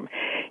system.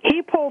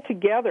 He pulled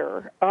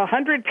together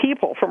 100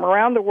 people from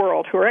around the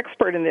world who are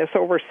expert in this.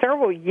 Over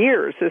several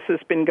years this has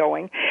been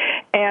going,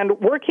 and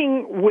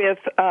working with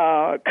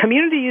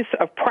communities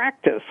of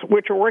practice,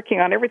 which are working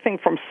on everything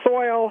from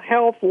soil,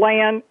 health,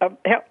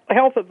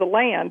 health of the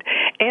land,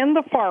 and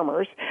the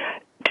farmers,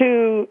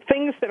 to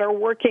things that are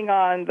working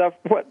on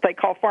what they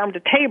call farm to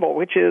table,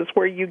 which is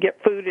where you get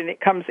food and it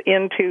comes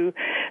into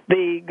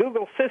the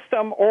Google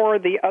system or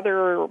the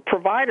other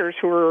providers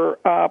who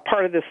are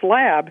part of this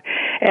lab,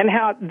 and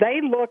how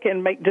they look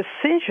and make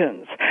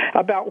decisions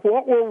about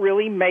what will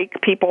really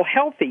make people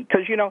healthy.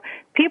 Because,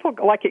 people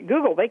like at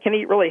Google, they can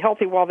eat really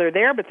healthy while they're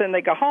there, but then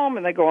they go home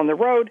and they go on the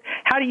road.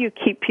 How do you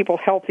keep people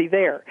healthy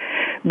there?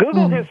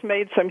 Google has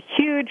made some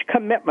huge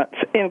commitments,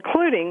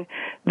 including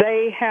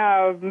they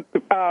have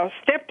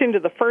stepped into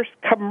the first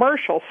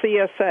commercial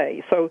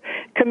CSA, so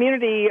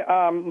community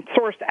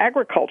sourced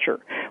agriculture,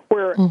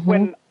 where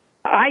when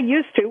I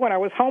used to, when I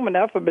was home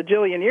enough a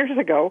bajillion years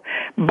ago,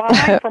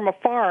 buy from a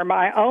farm.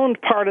 I owned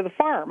part of the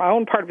farm. I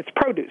owned part of its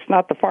produce,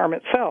 not the farm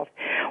itself.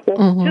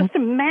 Well, just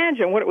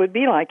imagine what it would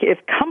be like if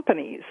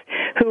companies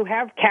who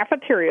have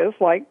cafeterias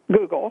like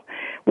Google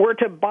were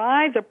to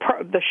buy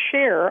the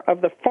share of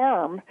the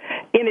farm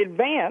in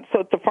advance so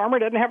that the farmer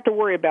doesn't have to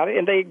worry about it,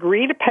 and they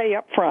agree to pay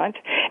up front,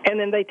 and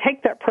then they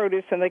take that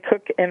produce and they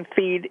cook and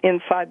feed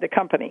inside the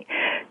company.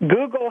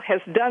 Google has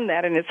done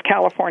that in its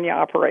California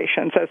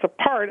operations as a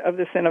part of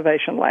this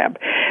innovation lab.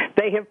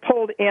 They have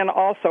pulled in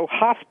also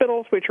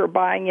hospitals, which are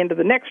buying into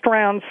the next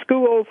round,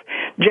 schools.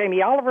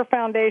 Jamie Oliver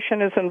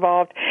Foundation is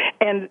involved.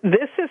 And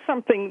this is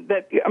something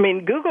that,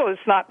 Google is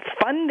not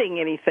funding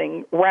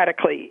anything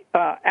radically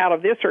out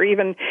of this or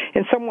even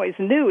in some ways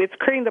new. It's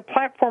creating the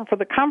platform for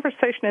the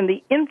conversation and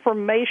the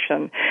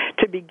information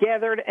to be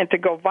gathered and to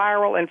go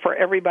viral and for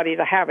everybody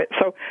to have it.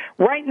 So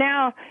right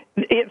now,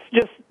 it's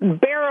just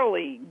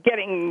barely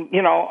getting,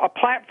 a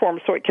platform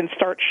so it can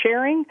start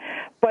sharing.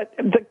 But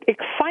the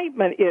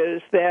excitement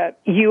is that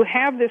you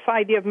have this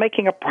idea of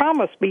making a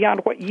promise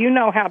beyond what you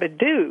know how to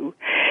do,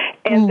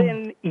 and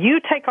then you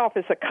take off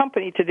as a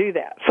company to do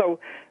that. So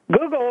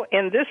Google,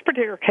 in this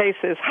particular case,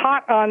 is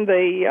hot on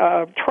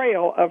the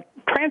trail of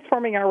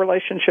transforming our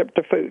relationship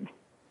to food.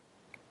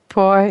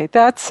 Boy,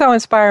 that's so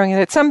inspiring,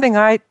 and it's something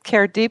I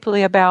care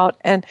deeply about.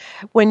 And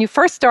when you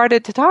first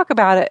started to talk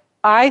about it,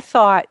 I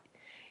thought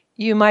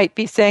you might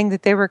be saying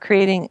that they were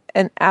creating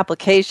an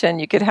application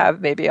you could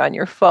have maybe on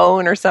your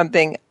phone or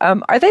something.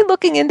 Are they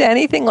looking into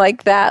anything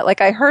like that?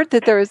 Like, I heard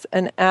that there was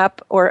an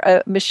app or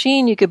a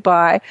machine you could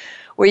buy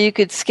where you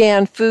could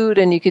scan food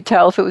and you could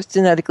tell if it was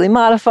genetically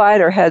modified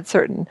or had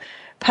certain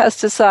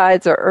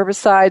pesticides or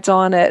herbicides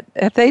on it.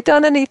 Have they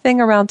done anything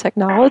around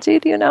technology,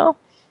 do you know?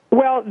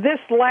 Well, this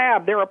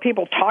lab, there are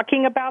people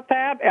talking about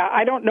that.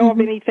 I don't know of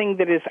anything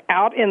that is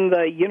out in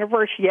the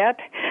universe yet.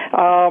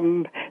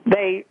 The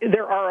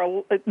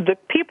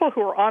people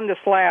who are on this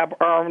lab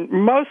are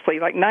mostly,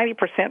 like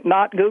 90%,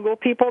 not Google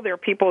people. They're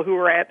people who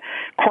are at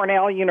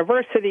Cornell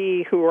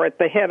University, who are at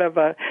the head of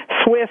a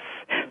Swiss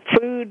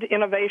food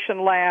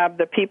innovation lab.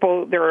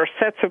 There are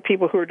sets of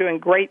people who are doing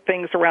great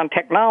things around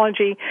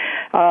technology.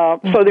 So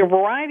there are a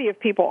variety of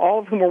people, all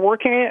of whom are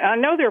working on it. I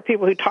know there are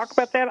people who talk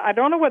about that. I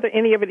don't know whether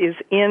any of it is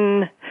in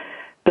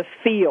the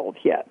field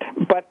yet,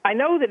 but I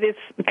know that it's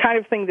the kind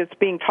of thing that's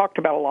being talked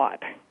about a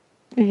lot.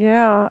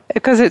 Yeah,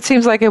 because it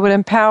seems like it would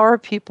empower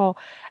people.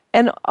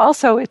 And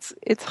also, it's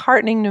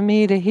heartening to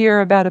me to hear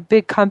about a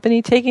big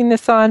company taking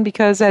this on,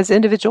 because as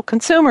individual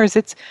consumers,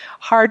 it's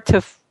hard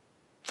to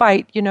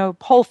fight.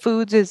 Whole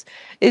Foods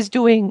is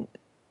doing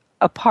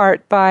a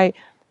part by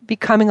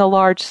becoming a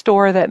large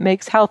store that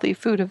makes healthy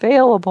food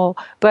available.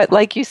 But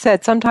like you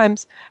said,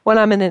 sometimes when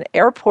I'm in an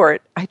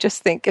airport, I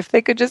just think if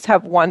they could just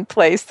have one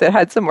place that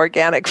had some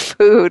organic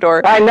food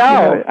or... I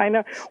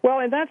know. Well,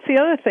 and that's the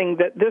other thing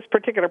that this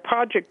particular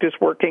project is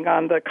working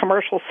on, the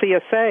commercial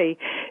CSA,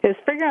 is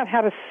figuring out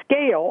how to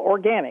scale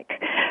organic.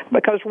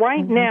 Because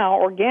right now,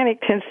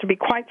 organic tends to be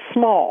quite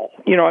small.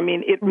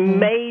 It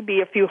may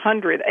be a few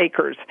hundred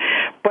acres.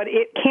 but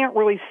it can't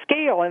really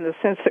scale in the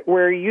sense that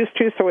we're used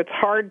to, so it's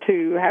hard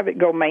to have it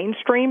go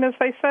mainstream, as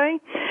they say.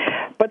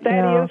 But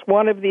that is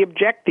one of the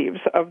objectives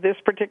of this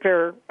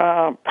particular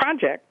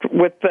project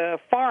with the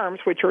farms,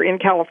 which are in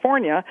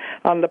California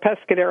on the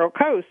Pescadero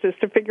coast, is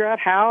to figure out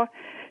how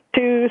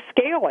to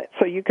scale it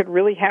so you could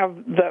really have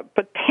the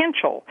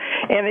potential.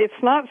 And it's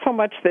not so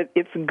much that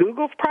it's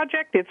Google's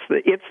project,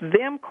 it's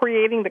them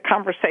creating the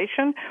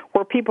conversation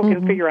where people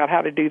can figure out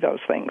how to do those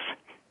things.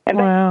 And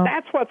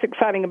that's what's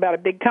exciting about a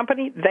big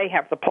company. They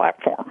have the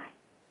platform.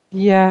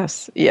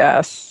 Yes,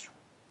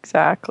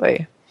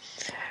 exactly.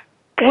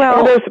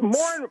 Well, there's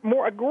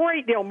a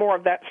great deal more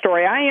of that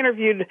story. I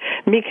interviewed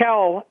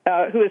Mikkel,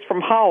 who is from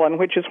Holland,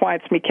 which is why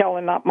it's Mikkel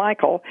and not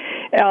Michael,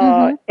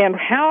 and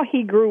how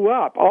he grew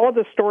up. All of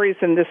the stories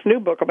in this new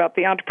book about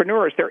the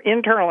entrepreneurs, their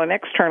internal and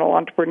external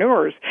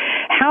entrepreneurs,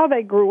 how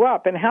they grew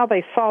up and how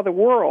they saw the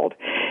world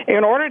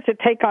in order to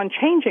take on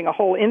changing a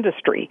whole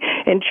industry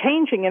and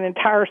changing an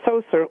entire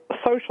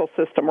social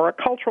system or a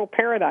cultural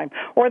paradigm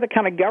or the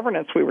kind of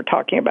governance we were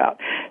talking about.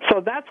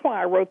 So that's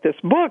why I wrote this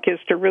book, is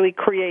to really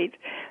create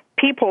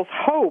people's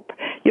hope,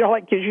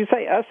 like as you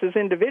say, us as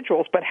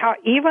individuals, but how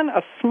even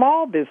a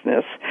small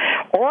business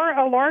or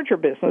a larger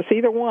business,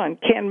 either one,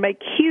 can make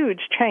huge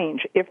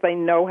change if they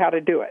know how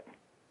to do it.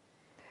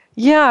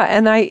 Yeah,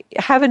 and I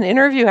have an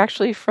interview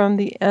actually from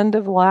the end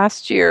of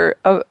last year.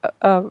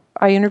 I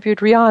interviewed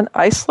Rian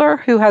Eisler,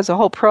 who has a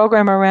whole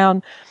program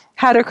around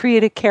how to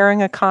create a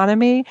caring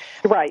economy.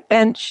 Right.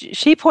 And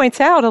she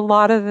points out a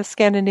lot of the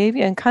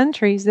Scandinavian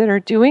countries that are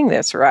doing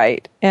this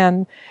right.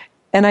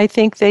 And I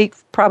think they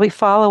probably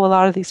follow a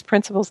lot of these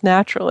principles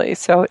naturally.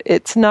 So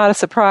it's not a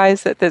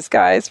surprise that this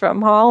guy is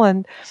from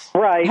Holland.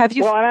 Right.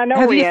 And I know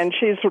Rian.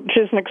 She's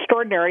an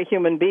extraordinary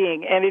human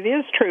being. And it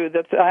is true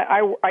that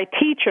I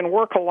teach and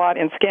work a lot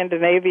in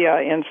Scandinavia,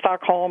 in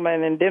Stockholm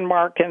and in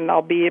Denmark, and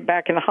I'll be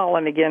back in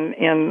Holland again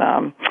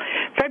in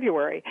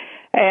February.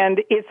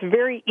 And it's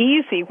very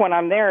easy when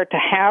I'm there to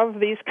have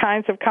these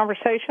kinds of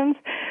conversations,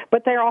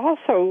 but they're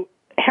also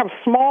have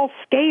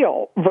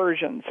small-scale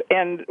versions,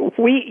 and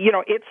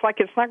it's like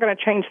it's not going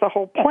to change the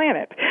whole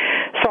planet.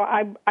 So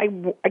I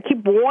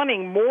keep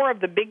wanting more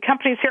of the big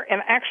companies here,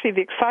 and actually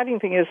the exciting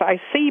thing is I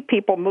see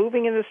people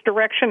moving in this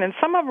direction, and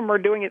some of them are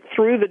doing it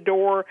through the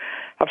door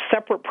of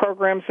separate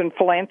programs and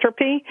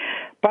philanthropy.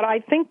 But I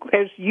think,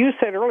 as you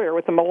said earlier,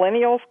 with the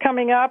millennials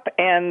coming up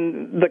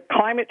and the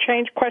climate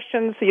change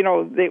questions,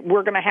 that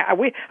we're going to have.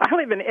 I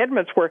live in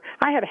Edmonds, where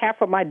I had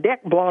half of my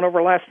deck blown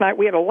over last night.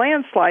 We had a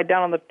landslide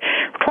down on the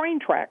train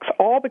tracks,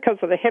 all because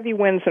of the heavy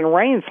winds and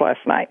rains last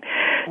night.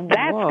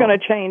 That's going to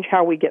change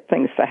how we get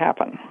things to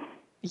happen.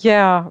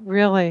 Yeah,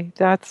 really.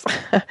 That's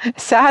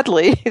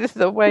sadly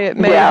the way it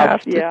may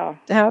have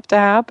to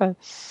happen.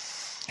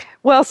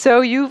 Well,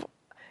 so you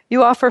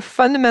offer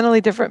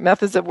fundamentally different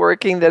methods of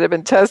working that have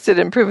been tested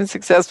and proven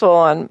successful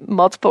on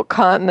multiple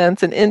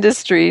continents and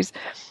industries.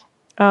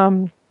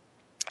 And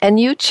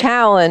you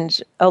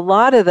challenge a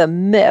lot of the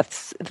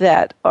myths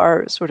that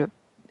are sort of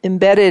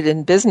embedded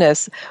in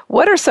business.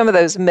 What are some of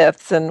those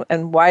myths,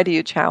 and why do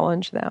you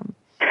challenge them?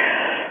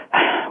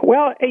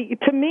 Well,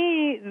 to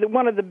me,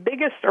 one of the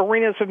biggest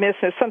arenas of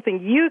business,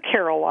 something you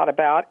care a lot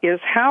about, is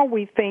how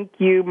we think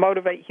you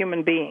motivate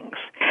human beings.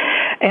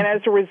 And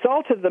as a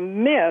result of the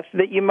myth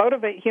that you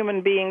motivate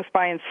human beings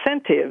by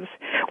incentives,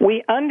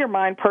 we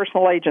undermine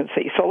personal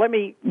agency. So let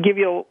me give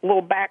you a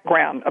little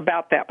background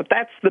about that. But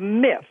that's the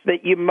myth,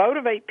 that you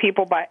motivate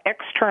people by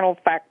external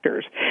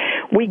factors.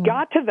 We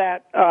got to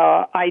that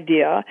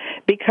idea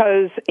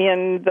because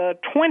in the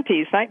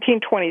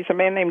 1920s, a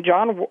man named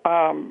John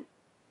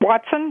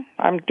Watson,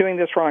 I'm doing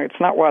this wrong, it's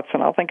not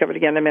Watson, I'll think of it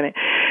again in a minute,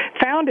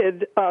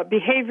 founded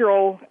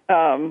behavioral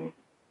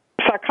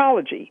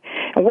psychology.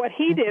 And what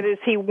he did is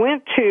he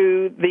went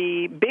to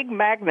the big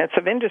magnets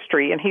of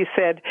industry and he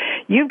said,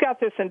 you've got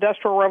this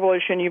industrial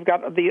revolution, you've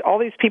got all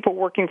these people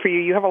working for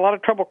you, you have a lot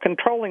of trouble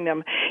controlling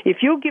them. If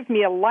you'll give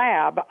me a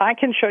lab, I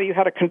can show you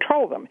how to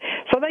control them.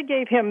 So they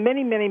gave him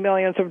many, many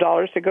millions of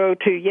dollars to go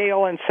to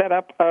Yale and set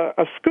up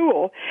a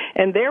school.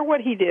 And there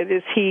what he did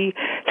is he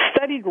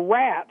studied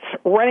rats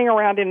running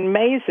around in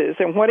mazes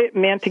and what it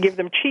meant to give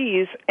them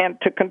cheese and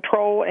to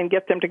control and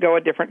get them to go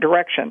a different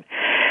direction.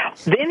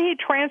 Then he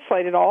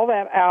translated all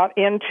that out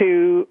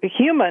into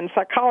human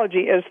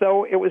psychology as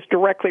though it was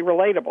directly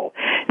relatable.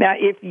 Now,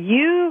 if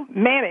you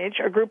manage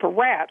a group of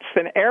rats,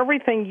 then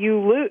everything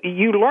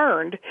you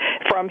learned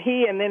from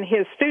he and then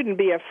his student,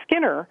 B.F.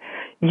 Skinner,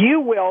 you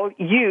will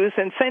use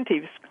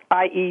incentives,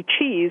 i.e.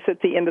 cheese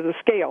at the end of the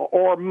scale,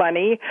 or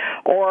money,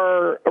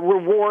 or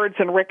rewards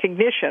and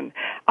recognition.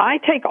 I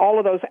take all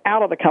of those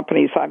out of the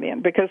companies I'm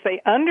in because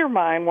they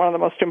undermine one of the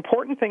most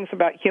important things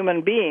about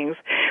human beings,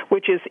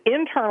 which is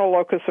internal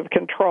locus of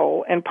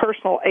control and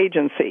personal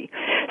agency.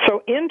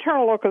 So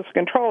internal locus of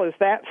control is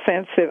that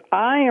sense that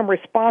I am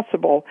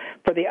responsible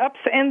for the ups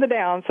and the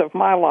downs of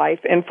my life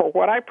and for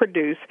what I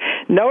produce.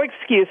 No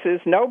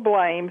excuses, no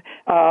blame,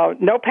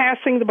 no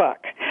passing the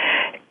buck.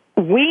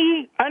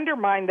 We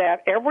undermine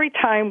that every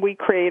time we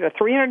create a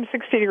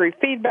 360-degree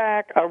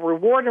feedback, a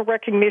reward and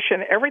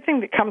recognition, everything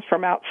that comes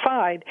from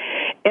outside,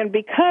 And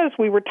because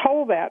we were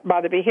told that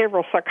by the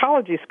behavioral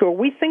psychology school,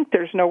 we think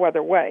there's no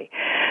other way.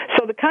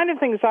 So the kind of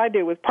things I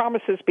do with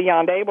Promises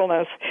Beyond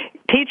Ableness,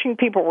 teaching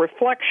people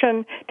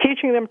reflection,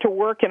 teaching them to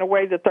work in a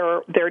way that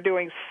they're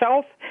doing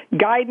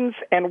self-guidance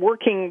and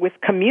working with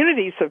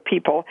communities of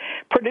people,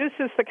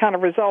 produces the kind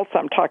of results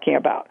I'm talking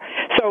about.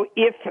 So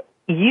if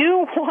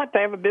you want to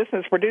have a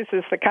business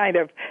produces the kind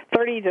of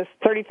 30 to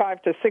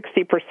 35 to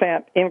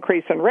 60%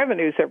 increase in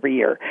revenues every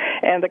year,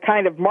 and the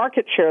kind of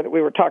market share that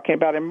we were talking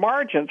about in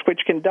margins,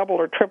 which can double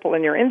or triple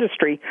in your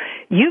industry,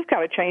 you've got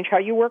to change how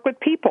you work with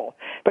people,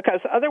 because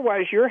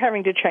otherwise you're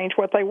having to change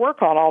what they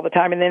work on all the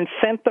time and then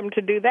send them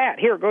to do that.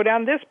 Here, go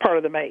down this part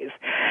of the maze.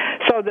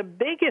 So the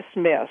biggest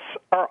myths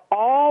are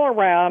all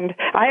around.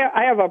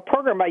 I have a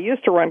program I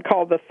used to run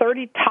called the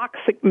 30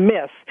 Toxic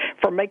Myths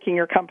for Making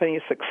Your Company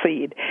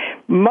Succeed.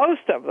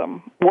 Most of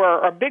them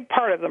a big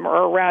part of them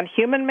are around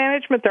human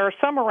management. There are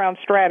some around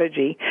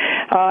strategy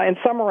and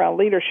some around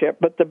leadership,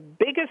 but the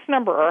biggest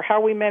number are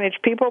how we manage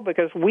people,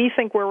 because we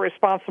think we're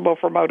responsible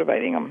for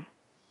motivating them.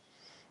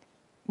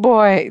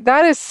 Boy,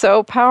 that is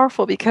so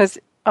powerful, because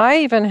I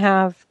even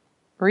have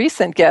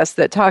recent guests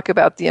that talk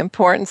about the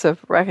importance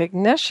of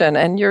recognition,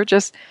 and you're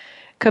just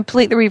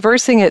completely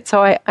reversing it.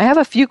 So I have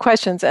a few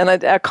questions and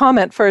a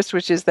comment first,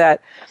 which is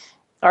that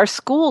our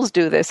schools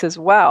do this as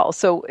well.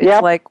 So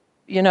it's like,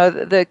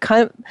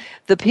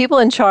 the people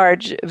in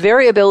charge,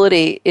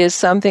 variability is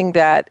something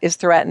that is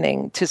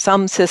threatening to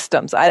some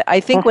systems. I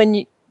think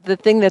the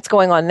thing that's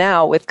going on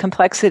now with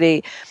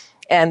complexity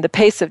and the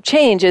pace of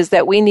change is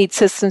that we need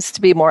systems to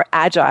be more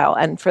agile.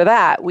 And for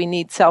that, we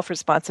need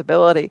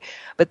self-responsibility.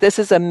 But this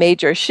is a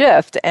major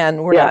shift,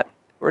 and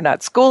we're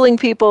not schooling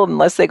people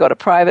unless they go to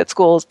private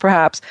schools,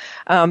 perhaps.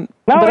 Private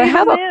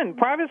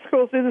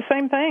schools do the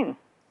same thing.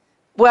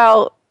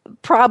 Well,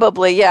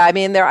 probably, yeah. I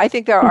mean, I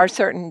think there are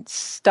certain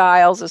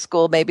styles of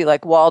school, maybe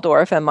like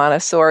Waldorf and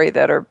Montessori,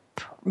 that are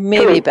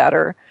maybe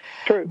better.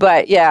 True.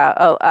 But yeah,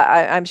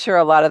 I'm sure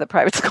a lot of the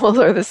private schools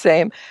are the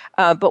same.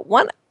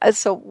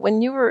 So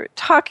when you were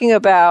talking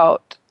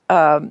about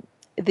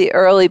the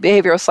early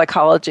behavioral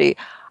psychology,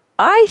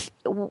 I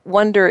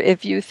wonder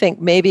if you think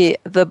maybe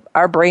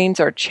our brains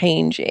are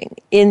changing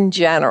in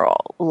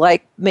general.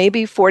 Like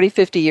maybe 40,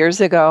 50 years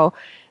ago,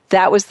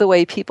 that was the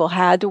way people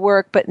had to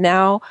work, but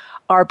now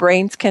our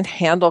brains can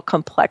handle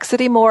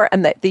complexity more,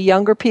 and that the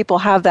younger people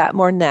have that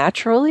more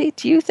naturally.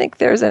 Do you think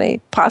there's any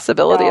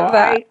possibility of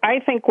that? I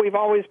think we've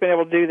always been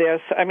able to do this.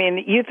 I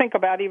mean, you think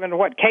about even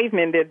what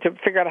cavemen did to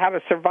figure out how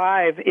to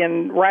survive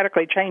in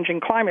radically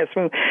changing climates.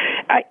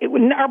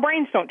 Our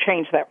brains don't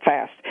change that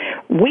fast.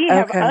 We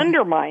have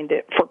undermined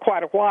it for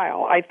quite a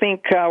while. I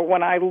think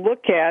when I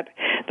look at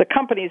the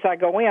companies I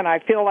go in, I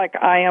feel like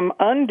I am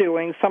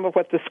undoing some of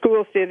what the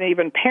schools did, and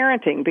even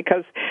parenting,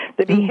 because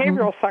the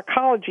behavioral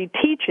psychology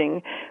teaching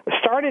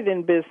started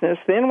in business,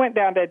 then went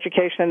down to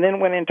education, and then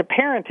went into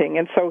parenting.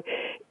 And so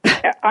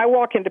I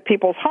walk into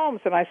people's homes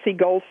and I see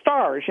gold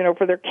stars,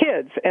 for their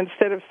kids,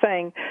 instead of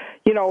saying,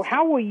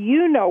 how will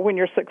you know when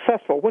you're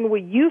successful? When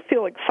will you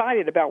feel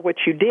excited about what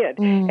you did?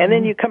 And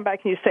then you come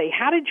back and you say,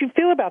 how did you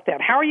feel about that?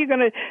 How are you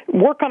going to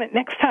work on it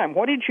next time?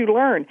 What did you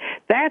learn?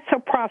 That's a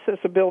process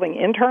of building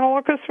internal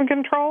locus of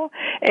control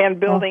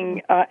and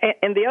building,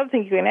 and the other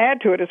thing you can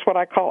add to it is what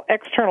I call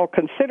external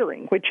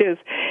considering, which is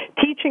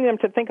teaching them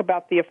to think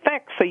about the effects.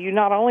 So you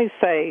not only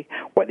say,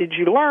 what did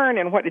you learn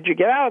and what did you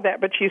get out of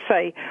that, but you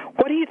say,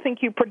 what do you think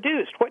you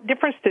produced? What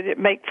difference did it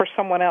make for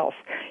someone else?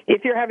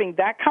 If you're having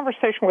that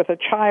conversation with a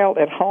child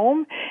at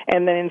home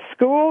and then in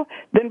school,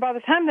 then by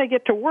the time they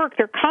get to work,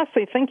 they're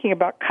constantly thinking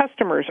about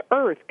customers,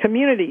 earth,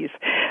 communities,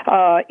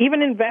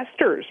 even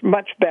investors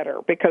much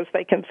better, because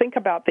they can think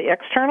about the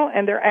external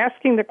and they're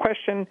asking the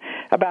question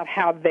about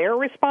how they're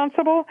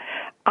responsible.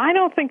 I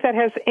don't think that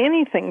has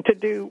anything to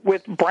do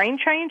with brain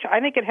change. I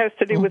think it has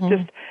to do with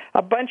just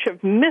a bunch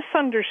of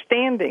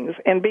misunderstandings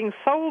and being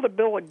sold a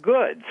bill of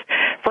goods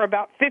for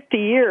about 50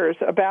 years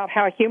about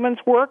how humans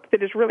work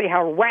that is really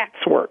how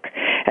rats work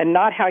and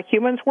not how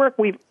humans work.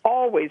 We've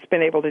always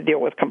been able to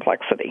deal with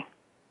complexity.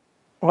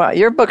 Well,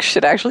 your book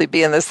should actually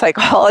be in the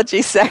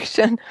psychology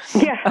section.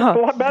 Yeah, a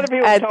lot of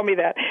people tell me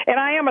that. And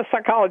I am a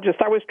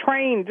psychologist. I was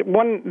trained,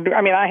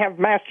 I have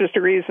master's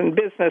degrees in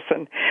business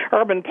and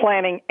urban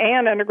planning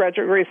and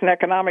undergraduate degrees in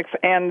economics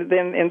and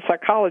then in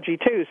psychology,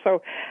 too.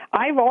 So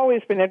I've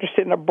always been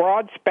interested in the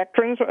broad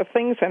spectrums of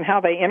things and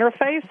how they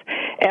interface.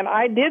 And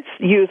I did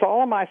use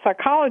all of my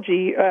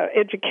psychology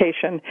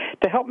education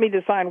to help me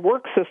design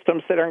work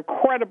systems that are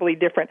incredibly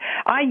different.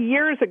 I,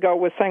 years ago,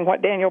 was saying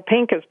what Daniel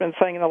Pink has been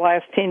saying in the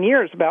last 10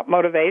 years about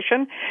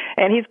motivation,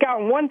 and he's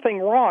gotten one thing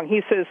wrong.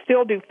 He says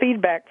still do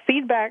feedback.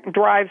 Feedback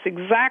drives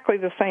exactly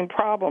the same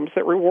problems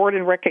that reward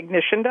and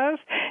recognition does,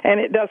 and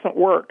it doesn't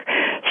work.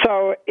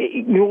 So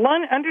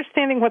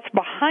understanding what's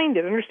behind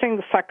it, understanding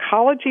the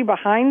psychology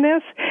behind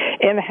this,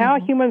 and how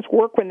humans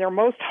work when they're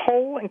most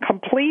whole and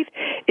complete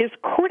is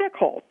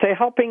critical to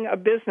helping a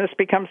business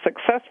become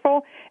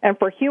successful and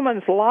for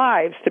humans'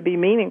 lives to be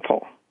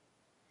meaningful.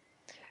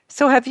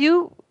 So have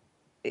you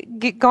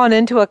gone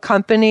into a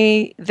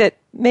company that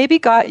maybe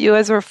got you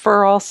as a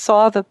referral,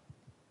 saw the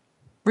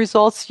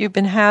results you've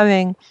been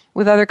having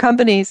with other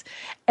companies,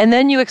 and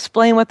then you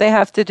explain what they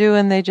have to do,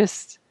 and they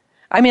just,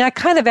 I mean, I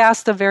kind of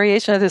asked a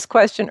variation of this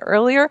question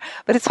earlier,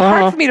 but it's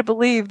hard for me to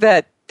believe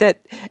that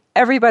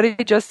everybody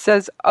just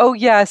says, oh,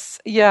 yes,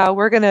 yeah,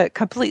 we're going to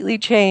completely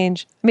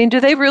change. I mean, do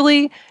they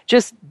really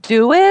just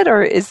do it,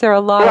 or is there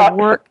a lot of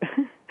work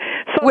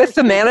with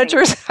the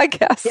managers, I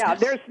guess? Yeah,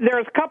 there's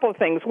a couple of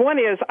things. One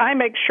is I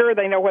make sure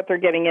they know what they're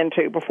getting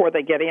into before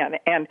they get in,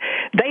 and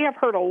they have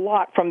heard a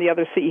lot from the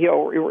other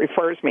CEO who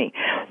refers me.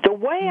 The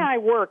way I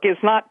work is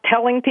not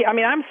telling people, I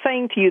mean, I'm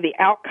saying to you the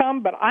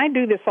outcome, but I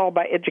do this all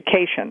by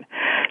education.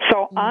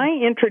 So I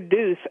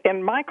introduce,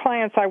 and my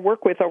clients I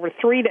work with over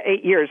 3 to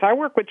 8 years. I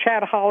work with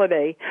Chad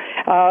Holliday,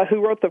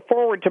 who wrote the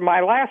foreword to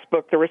my last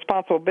book, The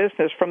Responsible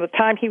Business, from the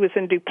time he was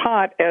in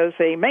DuPont as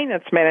a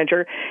maintenance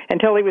manager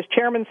until he was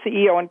chairman,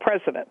 CEO, and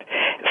president.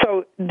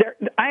 So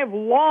I have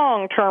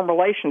long-term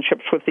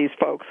relationships with these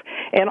folks,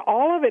 and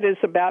all of it is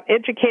about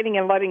educating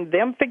and letting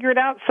them figure it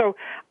out. So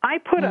I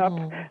put up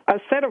a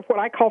set of what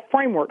I call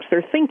frameworks.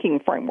 They're thinking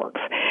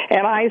frameworks.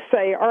 And I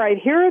say, all right,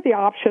 here are the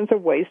options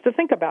of ways to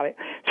think about it.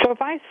 So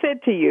if I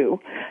said to you,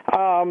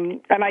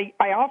 and I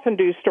often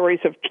do stories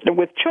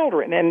with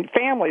children and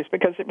families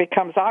because it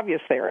becomes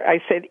obvious there. I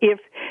said,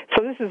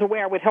 so this is a way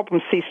I would help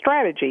them see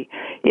strategy.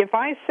 If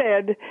I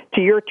said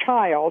to your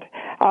child,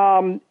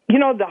 you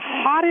know, the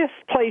hottest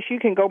place you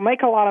can go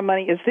make a lot of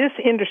money is this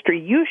industry.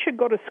 You should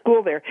go to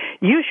school there.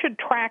 You should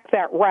track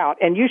that route,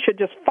 and you should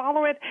just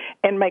follow it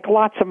and make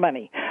lots of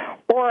money.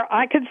 Or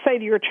I could say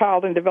to your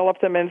child and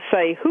develop them and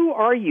say, who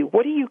are you?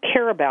 What do you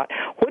care about?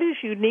 What is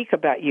unique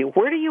about you?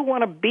 Where do you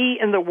want to be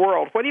in the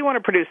world? What do you want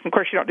to produce? And of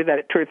course, you don't do that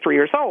at 2 or 3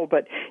 years old,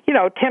 but,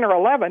 10 or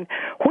 11.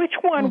 Which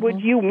one would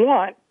you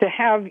want to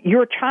have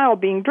your child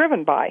being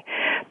driven by?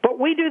 But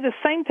we do the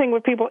same thing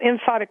with people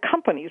inside of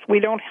companies. We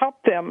don't help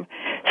them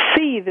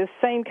see this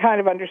same kind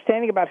of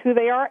understanding about who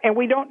they are, and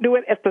we don't do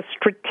it at the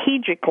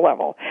strategic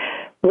level.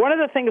 One of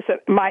the things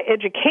that my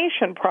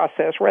education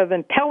process, rather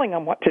than telling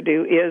them what to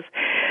do, is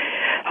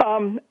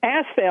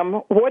ask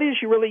them, what is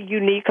really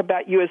unique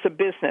about you as a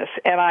business?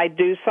 And I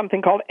do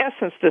something called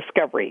essence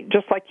discovery,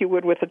 just like you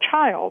would with a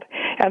child,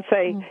 and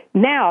say,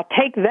 now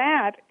take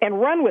that and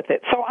run with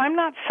it. So I'm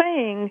not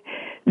saying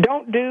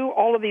don't do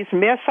all of these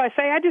myths. I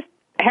say I just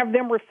have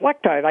them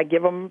reflect on it. I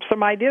give them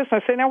some ideas,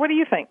 and I say, now what do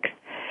you think?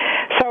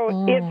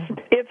 So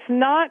it's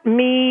not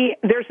me.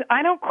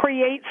 I don't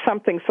create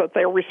something so that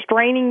they're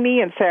restraining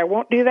me and say I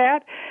won't do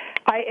that.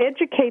 I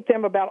educate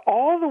them about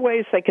all the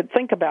ways they could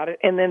think about it,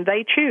 and then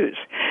they choose,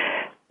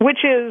 which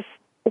is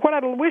what I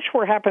wish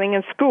were happening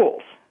in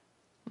schools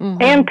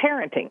and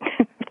parenting.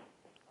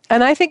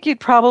 And I think you'd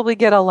probably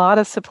get a lot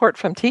of support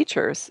from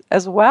teachers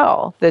as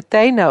well, that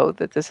they know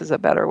that this is a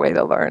better way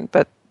to learn,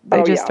 but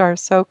they are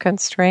so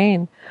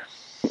constrained.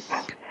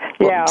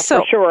 Yeah,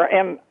 for sure.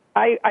 And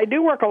I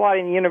do work a lot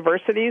in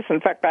universities. In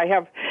fact, I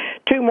have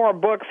 2 more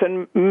books,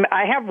 and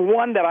I have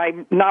one that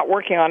I'm not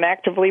working on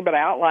actively, but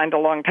I outlined a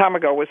long time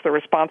ago, was The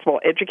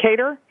Responsible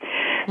Educator.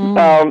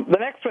 The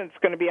next one's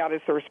going to be out as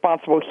The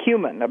Responsible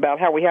Human, about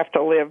how we have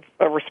to live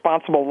a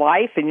responsible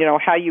life and,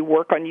 how you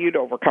work on you to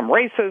overcome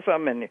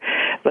racism and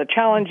the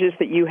challenges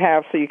that you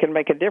have so you can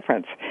make a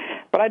difference.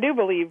 But I do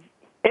believe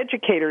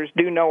educators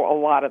do know a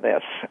lot of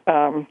this,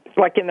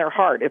 like in their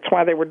heart. It's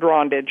why they were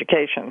drawn to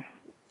education.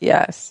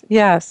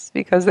 Yes,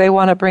 because they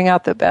want to bring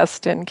out the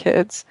best in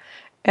kids.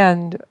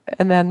 And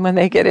then when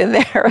they get in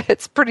there,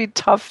 it's pretty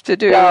tough to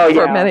do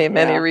for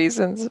many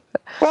reasons.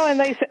 Well, and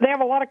they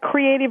have a lot of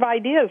creative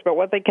ideas about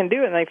what they can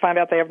do, and they find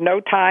out they have no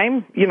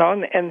time,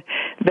 and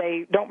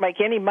they don't make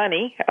any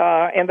money,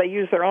 and they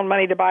use their own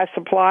money to buy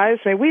supplies.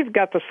 I mean, we've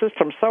got the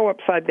system so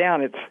upside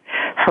down, it's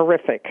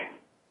horrific.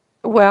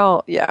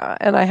 Well, yeah,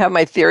 and I have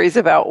my theories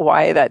about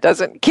why that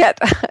doesn't get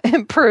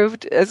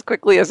improved as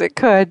quickly as it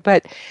could,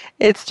 but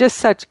it's just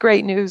such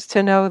great news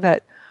to know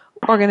that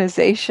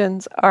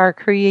organizations are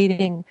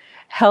creating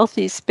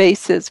healthy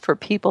spaces for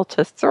people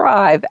to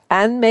thrive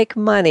and make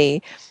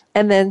money,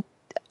 and then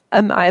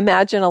I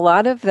imagine a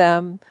lot of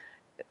them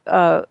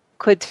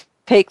could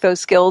take those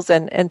skills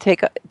and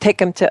take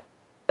them to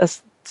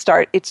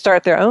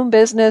start their own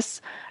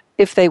business.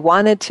 If they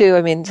wanted to.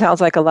 I mean, it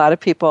sounds like a lot of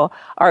people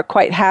are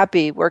quite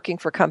happy working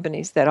for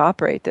companies that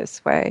operate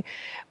this way.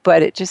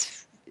 But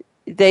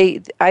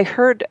I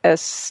heard a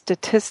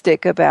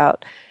statistic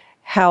about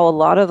how a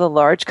lot of the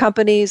large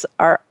companies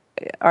are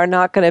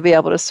not going to be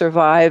able to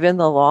survive in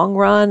the long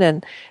run,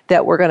 and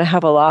that we're going to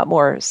have a lot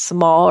more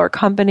smaller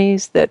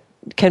companies that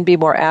can be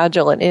more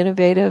agile and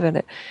innovative.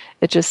 And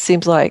it just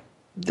seems like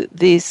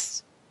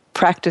these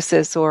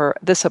practices or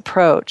this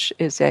approach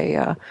is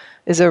a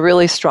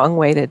really strong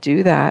way to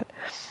do that.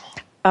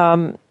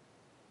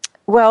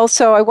 Well,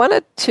 so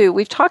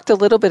we've talked a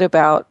little bit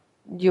about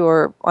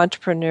your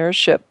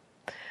entrepreneurship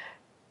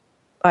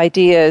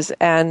ideas,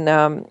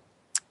 and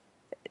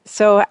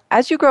so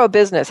as you grow a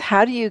business,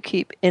 how do you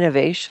keep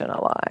innovation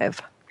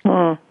alive?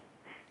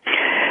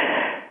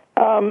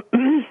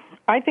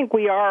 I think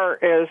we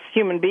are, as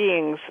human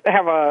beings,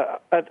 have a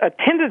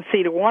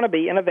tendency to want to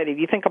be innovative.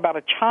 You think about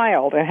a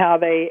child and how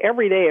they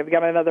every day have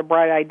got another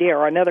bright idea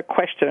or another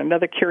question,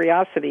 another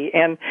curiosity.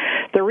 And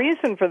the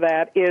reason for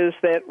that is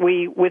that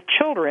we, with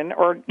children,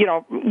 or,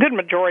 good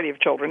majority of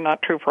children,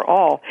 not true for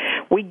all,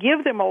 we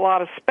give them a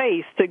lot of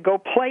space to go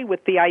play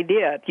with the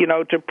idea,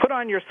 to put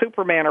on your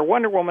Superman or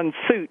Wonder Woman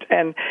suit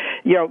and,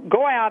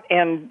 go out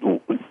and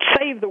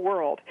save the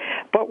world.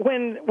 But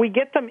when we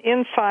get them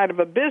inside of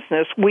a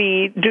business,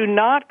 we do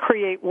not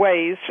create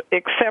ways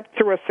except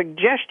through a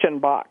suggestion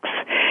box.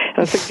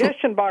 And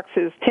suggestion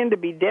boxes tend to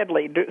be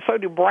deadly. So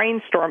do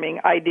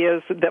brainstorming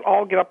ideas that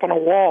all get up on a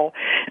wall.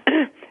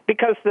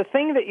 Because the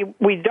thing that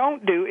we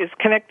don't do is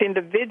connect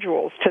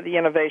individuals to the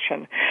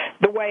innovation.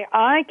 The way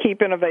I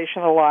keep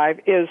innovation alive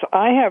is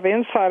I have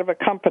inside of a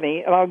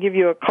company, and I'll give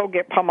you a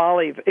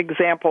Colgate-Palmolive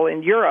example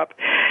in Europe.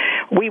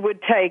 We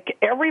would take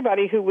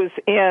everybody who was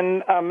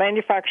in a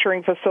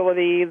manufacturing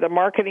facility, the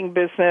marketing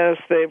business,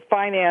 the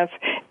finance,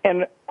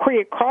 and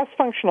create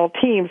cross-functional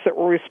teams that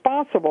were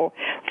responsible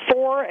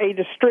for a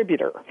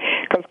distributor,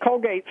 because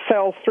Colgate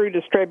sells through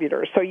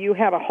distributors. So you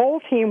had a whole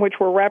team which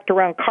were wrapped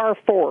around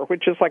Carrefour,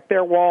 which is like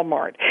their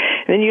Walmart.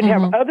 And then you'd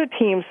have other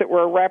teams that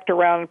were wrapped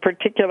around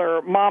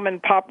particular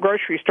mom-and-pop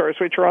grocery stores,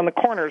 which are on the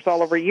corners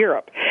all over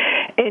Europe.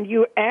 And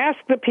you ask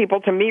the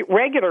people to meet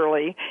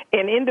regularly,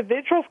 and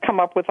individuals come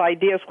up with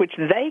ideas which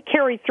they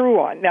carry through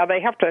on. Now, they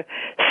have to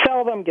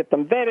sell them, get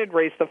them vetted,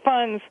 raise the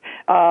funds,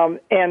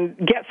 and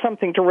get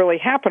something to really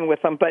happen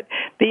with them. But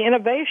the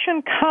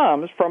innovation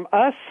comes from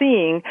us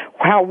seeing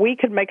how we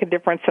could make a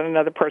difference in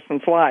another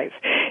person's lives.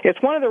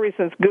 It's one of the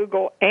reasons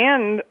Google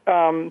and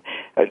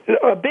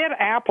a bit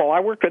Apple.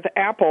 I worked with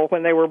Apple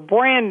when they were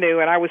brand new,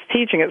 and I was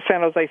teaching at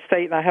San Jose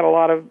State, and I had a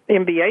lot of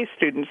MBA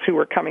students who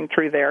were coming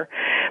through there.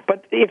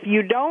 But if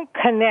you don't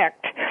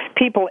connect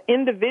people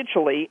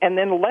individually and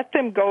then let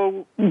them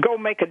go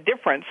make a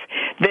difference,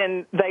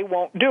 then they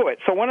won't do it.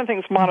 So one of the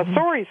things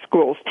Montessori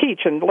schools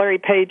teach, and Larry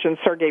Page and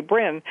Sergey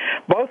Brin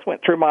both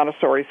went through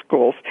Montessori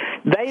schools,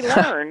 they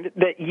learned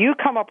that you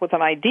come up with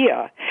an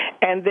idea,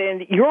 and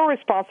then you're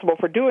responsible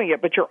for doing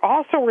it, but you're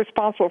also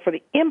responsible for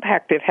the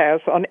impact it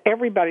has on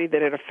everybody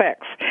that it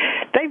affects.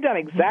 They've done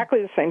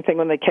exactly the same thing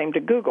when they came to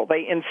Google.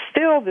 They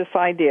instilled this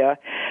idea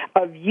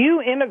of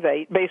you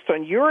innovate based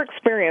on your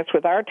experience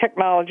with our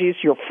technologies,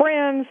 your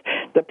friends,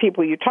 the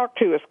people you talk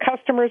to as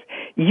customers.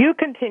 You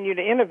continue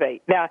to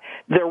innovate. Now,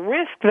 the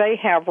risk they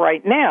have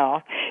right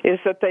now is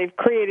that they've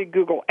created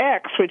Google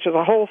X, which is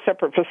a whole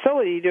separate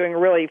facility doing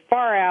really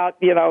far out,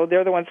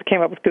 they're the ones that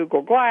came up with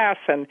Google Glass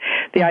and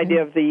the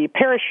idea of the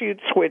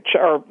parachutes,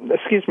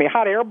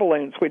 hot air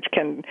balloons, which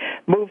can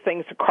move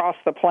things across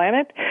the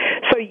planet.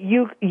 So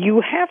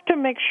you have to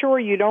make sure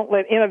you don't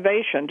let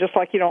innovation, just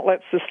like you don't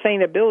let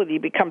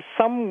sustainability, become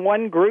some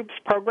one group's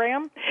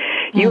program.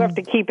 You have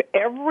to keep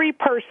every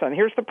person,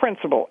 here's the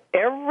principle,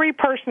 every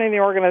person in the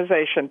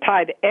organization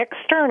tied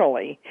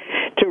externally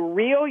to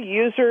real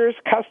users,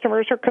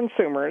 customers, or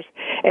consumers,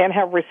 and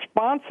have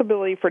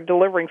responsibility for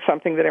delivering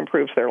something that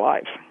improves their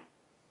lives.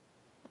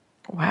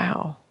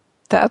 Wow.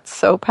 That's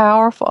so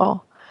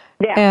powerful.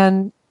 Yeah.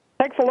 And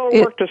it takes a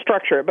little work to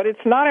structure it, but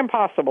it's not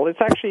impossible. It's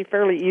actually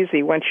fairly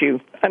easy once you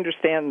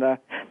understand the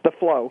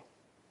flow.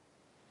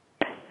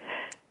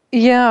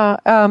 Yeah,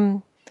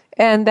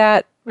 and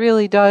that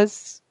really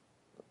does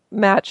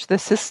match the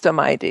system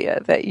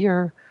idea that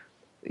you're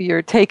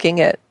taking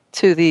it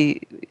to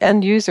the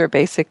end user,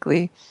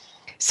 basically.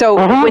 So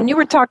when you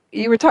were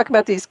talking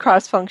about these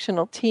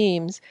cross-functional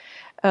teams,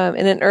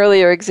 in an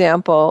earlier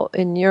example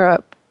in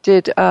Europe,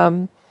 did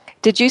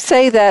you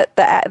say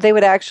that they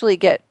would actually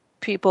get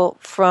people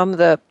from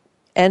the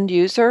end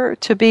user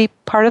to be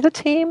part of the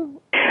team?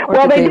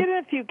 Well, they did in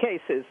a few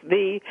cases.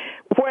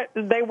 What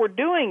they were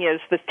doing is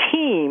the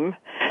team.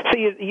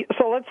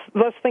 So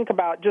let's think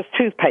about just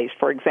toothpaste,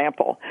 for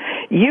example.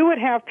 You would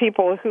have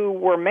people who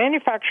were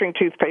manufacturing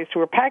toothpaste, who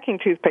were packing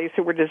toothpaste,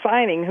 who were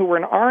designing, who were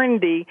in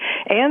R&D,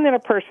 and then a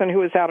person who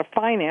was out of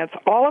finance,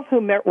 all of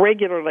whom met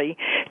regularly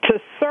to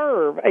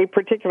serve a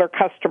particular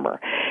customer.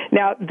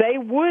 Now, they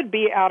would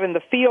be out in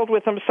the field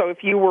with them. So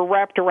if you were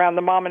wrapped around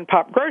the mom and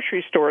pop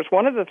grocery stores,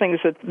 one of the things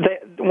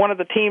one of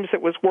the teams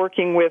that was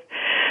working with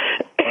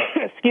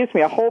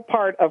a whole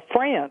part of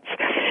France,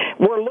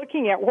 we're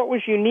looking at what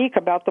was unique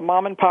about the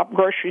mom-and-pop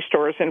grocery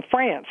stores in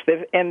France.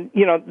 And,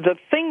 the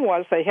thing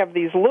was they have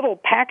these little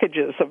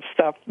packages of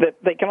stuff that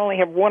they can only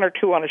have one or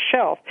two on a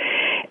shelf,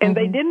 and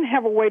they didn't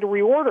have a way to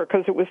reorder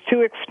because it was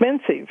too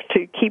expensive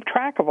to keep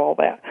track of all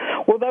that.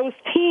 Well, those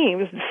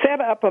teams set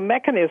up a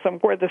mechanism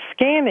where the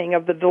scanning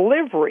of the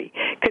delivery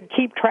could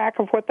keep track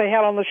of what they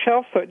had on the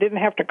shelf so it didn't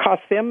have to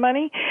cost them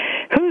money.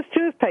 Whose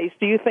toothpaste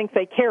do you think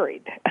they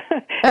carried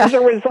as a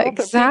result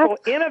of people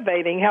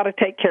innovating how to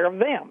take care of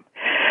them?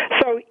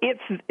 So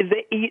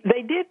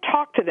they did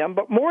talk to them,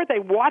 but more they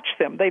watched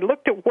them. They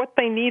looked at what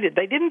they needed.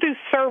 They didn't do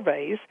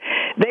surveys.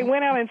 They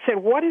went out and said,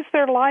 what is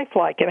their life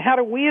like, and how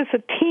do we as a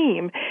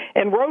team,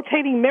 and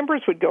rotating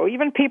members would go,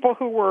 even people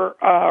who were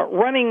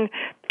running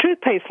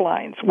toothpaste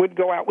lines would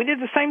go out. We did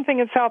the same thing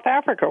in South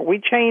Africa. We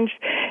changed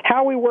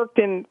how we worked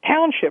in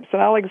townships in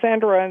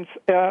Alexandra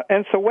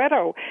and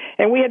Soweto,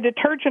 and we had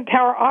detergent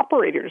tower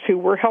operators who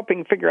were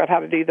helping figure out how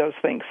to do those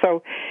things.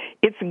 So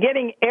it's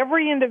getting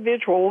every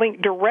individual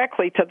linked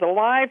directly to the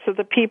lives of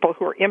the people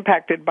who are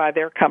impacted by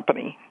their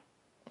company.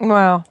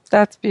 Wow,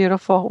 that's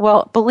beautiful.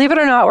 Well, believe it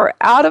or not, we're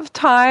out of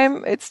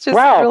time. It's just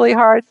really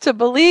hard to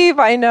believe,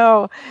 I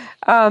know.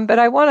 But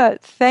I want to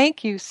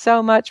thank you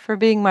so much for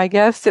being my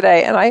guest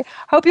today, and I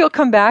hope you'll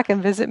come back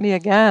and visit me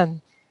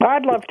again.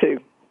 I'd love to.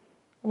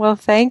 Well,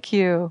 thank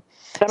you.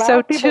 And I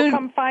hope people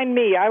come find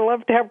me. I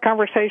love to have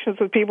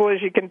conversations with people,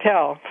 as you can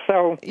tell.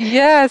 So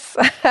yes.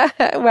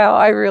 Well,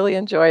 I really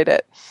enjoyed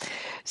it.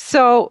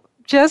 So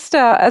just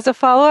as a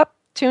follow-up,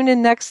 tune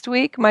in next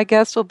week. My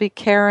guest will be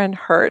Karen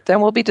Hurt,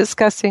 and we'll be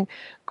discussing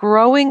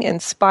growing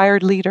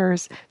inspired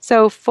leaders.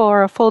 So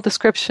for a full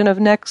description of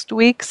next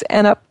week's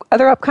and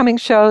other upcoming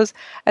shows,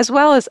 as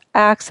well as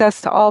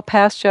access to all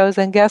past shows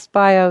and guest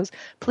bios,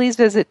 please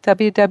visit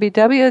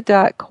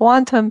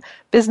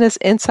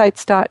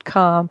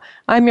www.quantumbusinessinsights.com.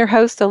 I'm your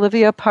host,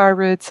 Olivia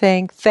Parrud,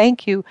 saying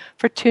thank you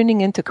for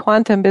tuning into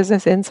Quantum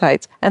Business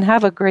Insights, and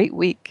have a great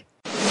week.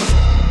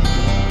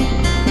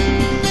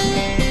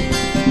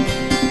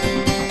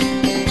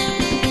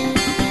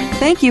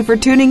 Thank you for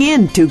tuning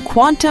in to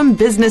Quantum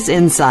Business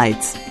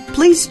Insights.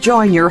 Please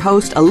join your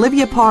host,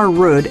 Olivia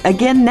Parrud,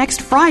 again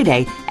next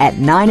Friday at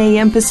 9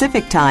 a.m.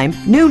 Pacific Time,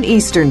 noon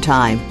Eastern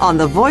Time on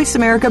the Voice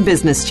America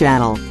Business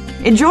Channel.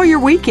 Enjoy your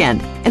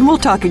weekend, and we'll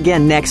talk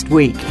again next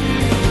week.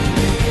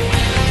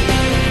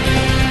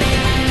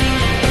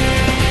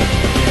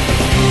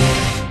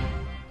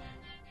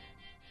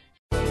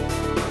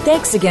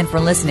 Thanks again for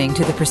listening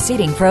to the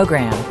preceding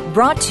program,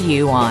 brought to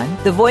you on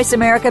the Voice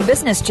America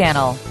Business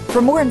Channel.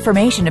 For more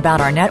information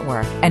about our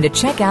network and to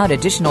check out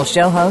additional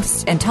show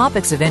hosts and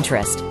topics of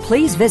interest,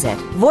 please visit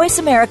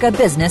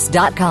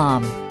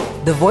voiceamericabusiness.com.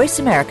 The Voice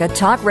America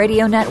Talk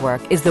Radio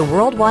Network is the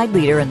worldwide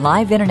leader in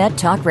live Internet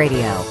talk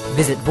radio.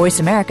 Visit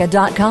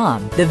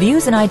voiceamerica.com. The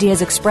views and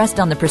ideas expressed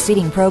on the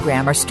preceding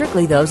program are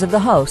strictly those of the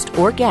host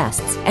or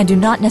guests and do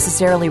not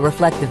necessarily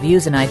reflect the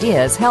views and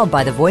ideas held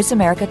by the Voice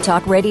America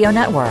Talk Radio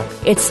Network,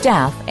 its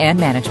staff, and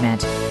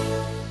management.